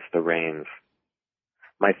pushed against the reins.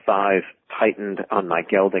 My thighs tightened on my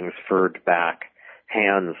gelding's furred back.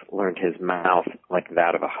 Hands learned his mouth like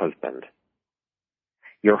that of a husband.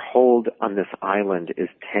 Your hold on this island is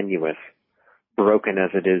tenuous, broken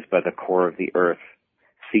as it is by the core of the earth,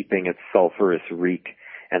 seeping its sulphurous reek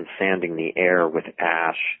and sanding the air with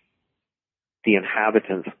ash. The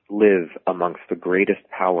inhabitants live amongst the greatest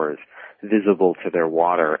powers visible to their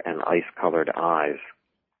water and ice-colored eyes.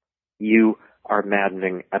 You are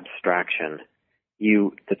maddening abstraction.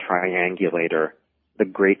 You, the triangulator, the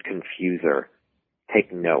great confuser.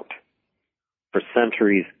 Take note. For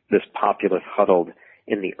centuries, this populace huddled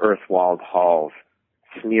in the earth-walled halls,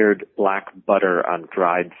 smeared black butter on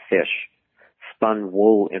dried fish, spun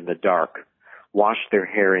wool in the dark, washed their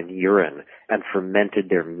hair in urine, and fermented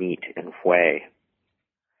their meat in whey.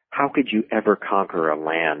 How could you ever conquer a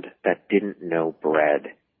land that didn't know bread?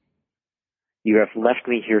 You have left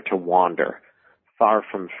me here to wander, far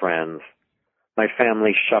from friends, my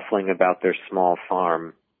family shuffling about their small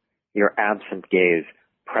farm, your absent gaze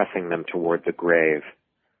pressing them toward the grave,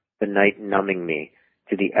 the night numbing me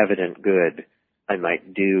to the evident good I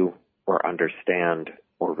might do or understand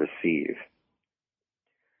or receive.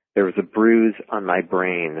 There is a bruise on my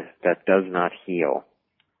brain that does not heal,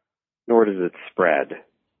 nor does it spread,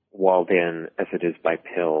 walled in as it is by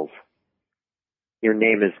pills. Your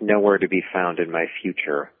name is nowhere to be found in my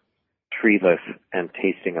future, treeless and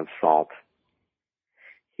tasting of salt.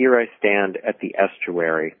 Here I stand at the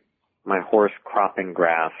estuary, my horse cropping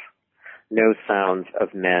grass, no sounds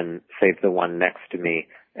of men save the one next to me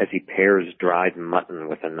as he pares dried mutton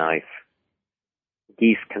with a knife.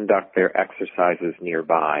 Geese conduct their exercises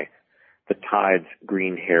nearby. The tide's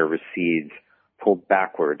green hair recedes, pulled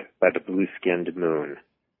backward by the blue-skinned moon.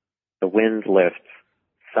 The wind lifts,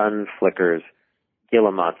 sun flickers,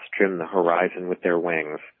 guillemots trim the horizon with their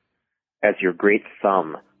wings. As your great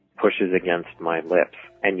thumb pushes against my lips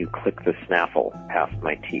and you click the snaffle past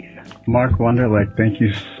my teeth. Mark Wunderlich, thank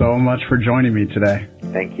you so much for joining me today.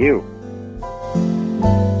 Thank you.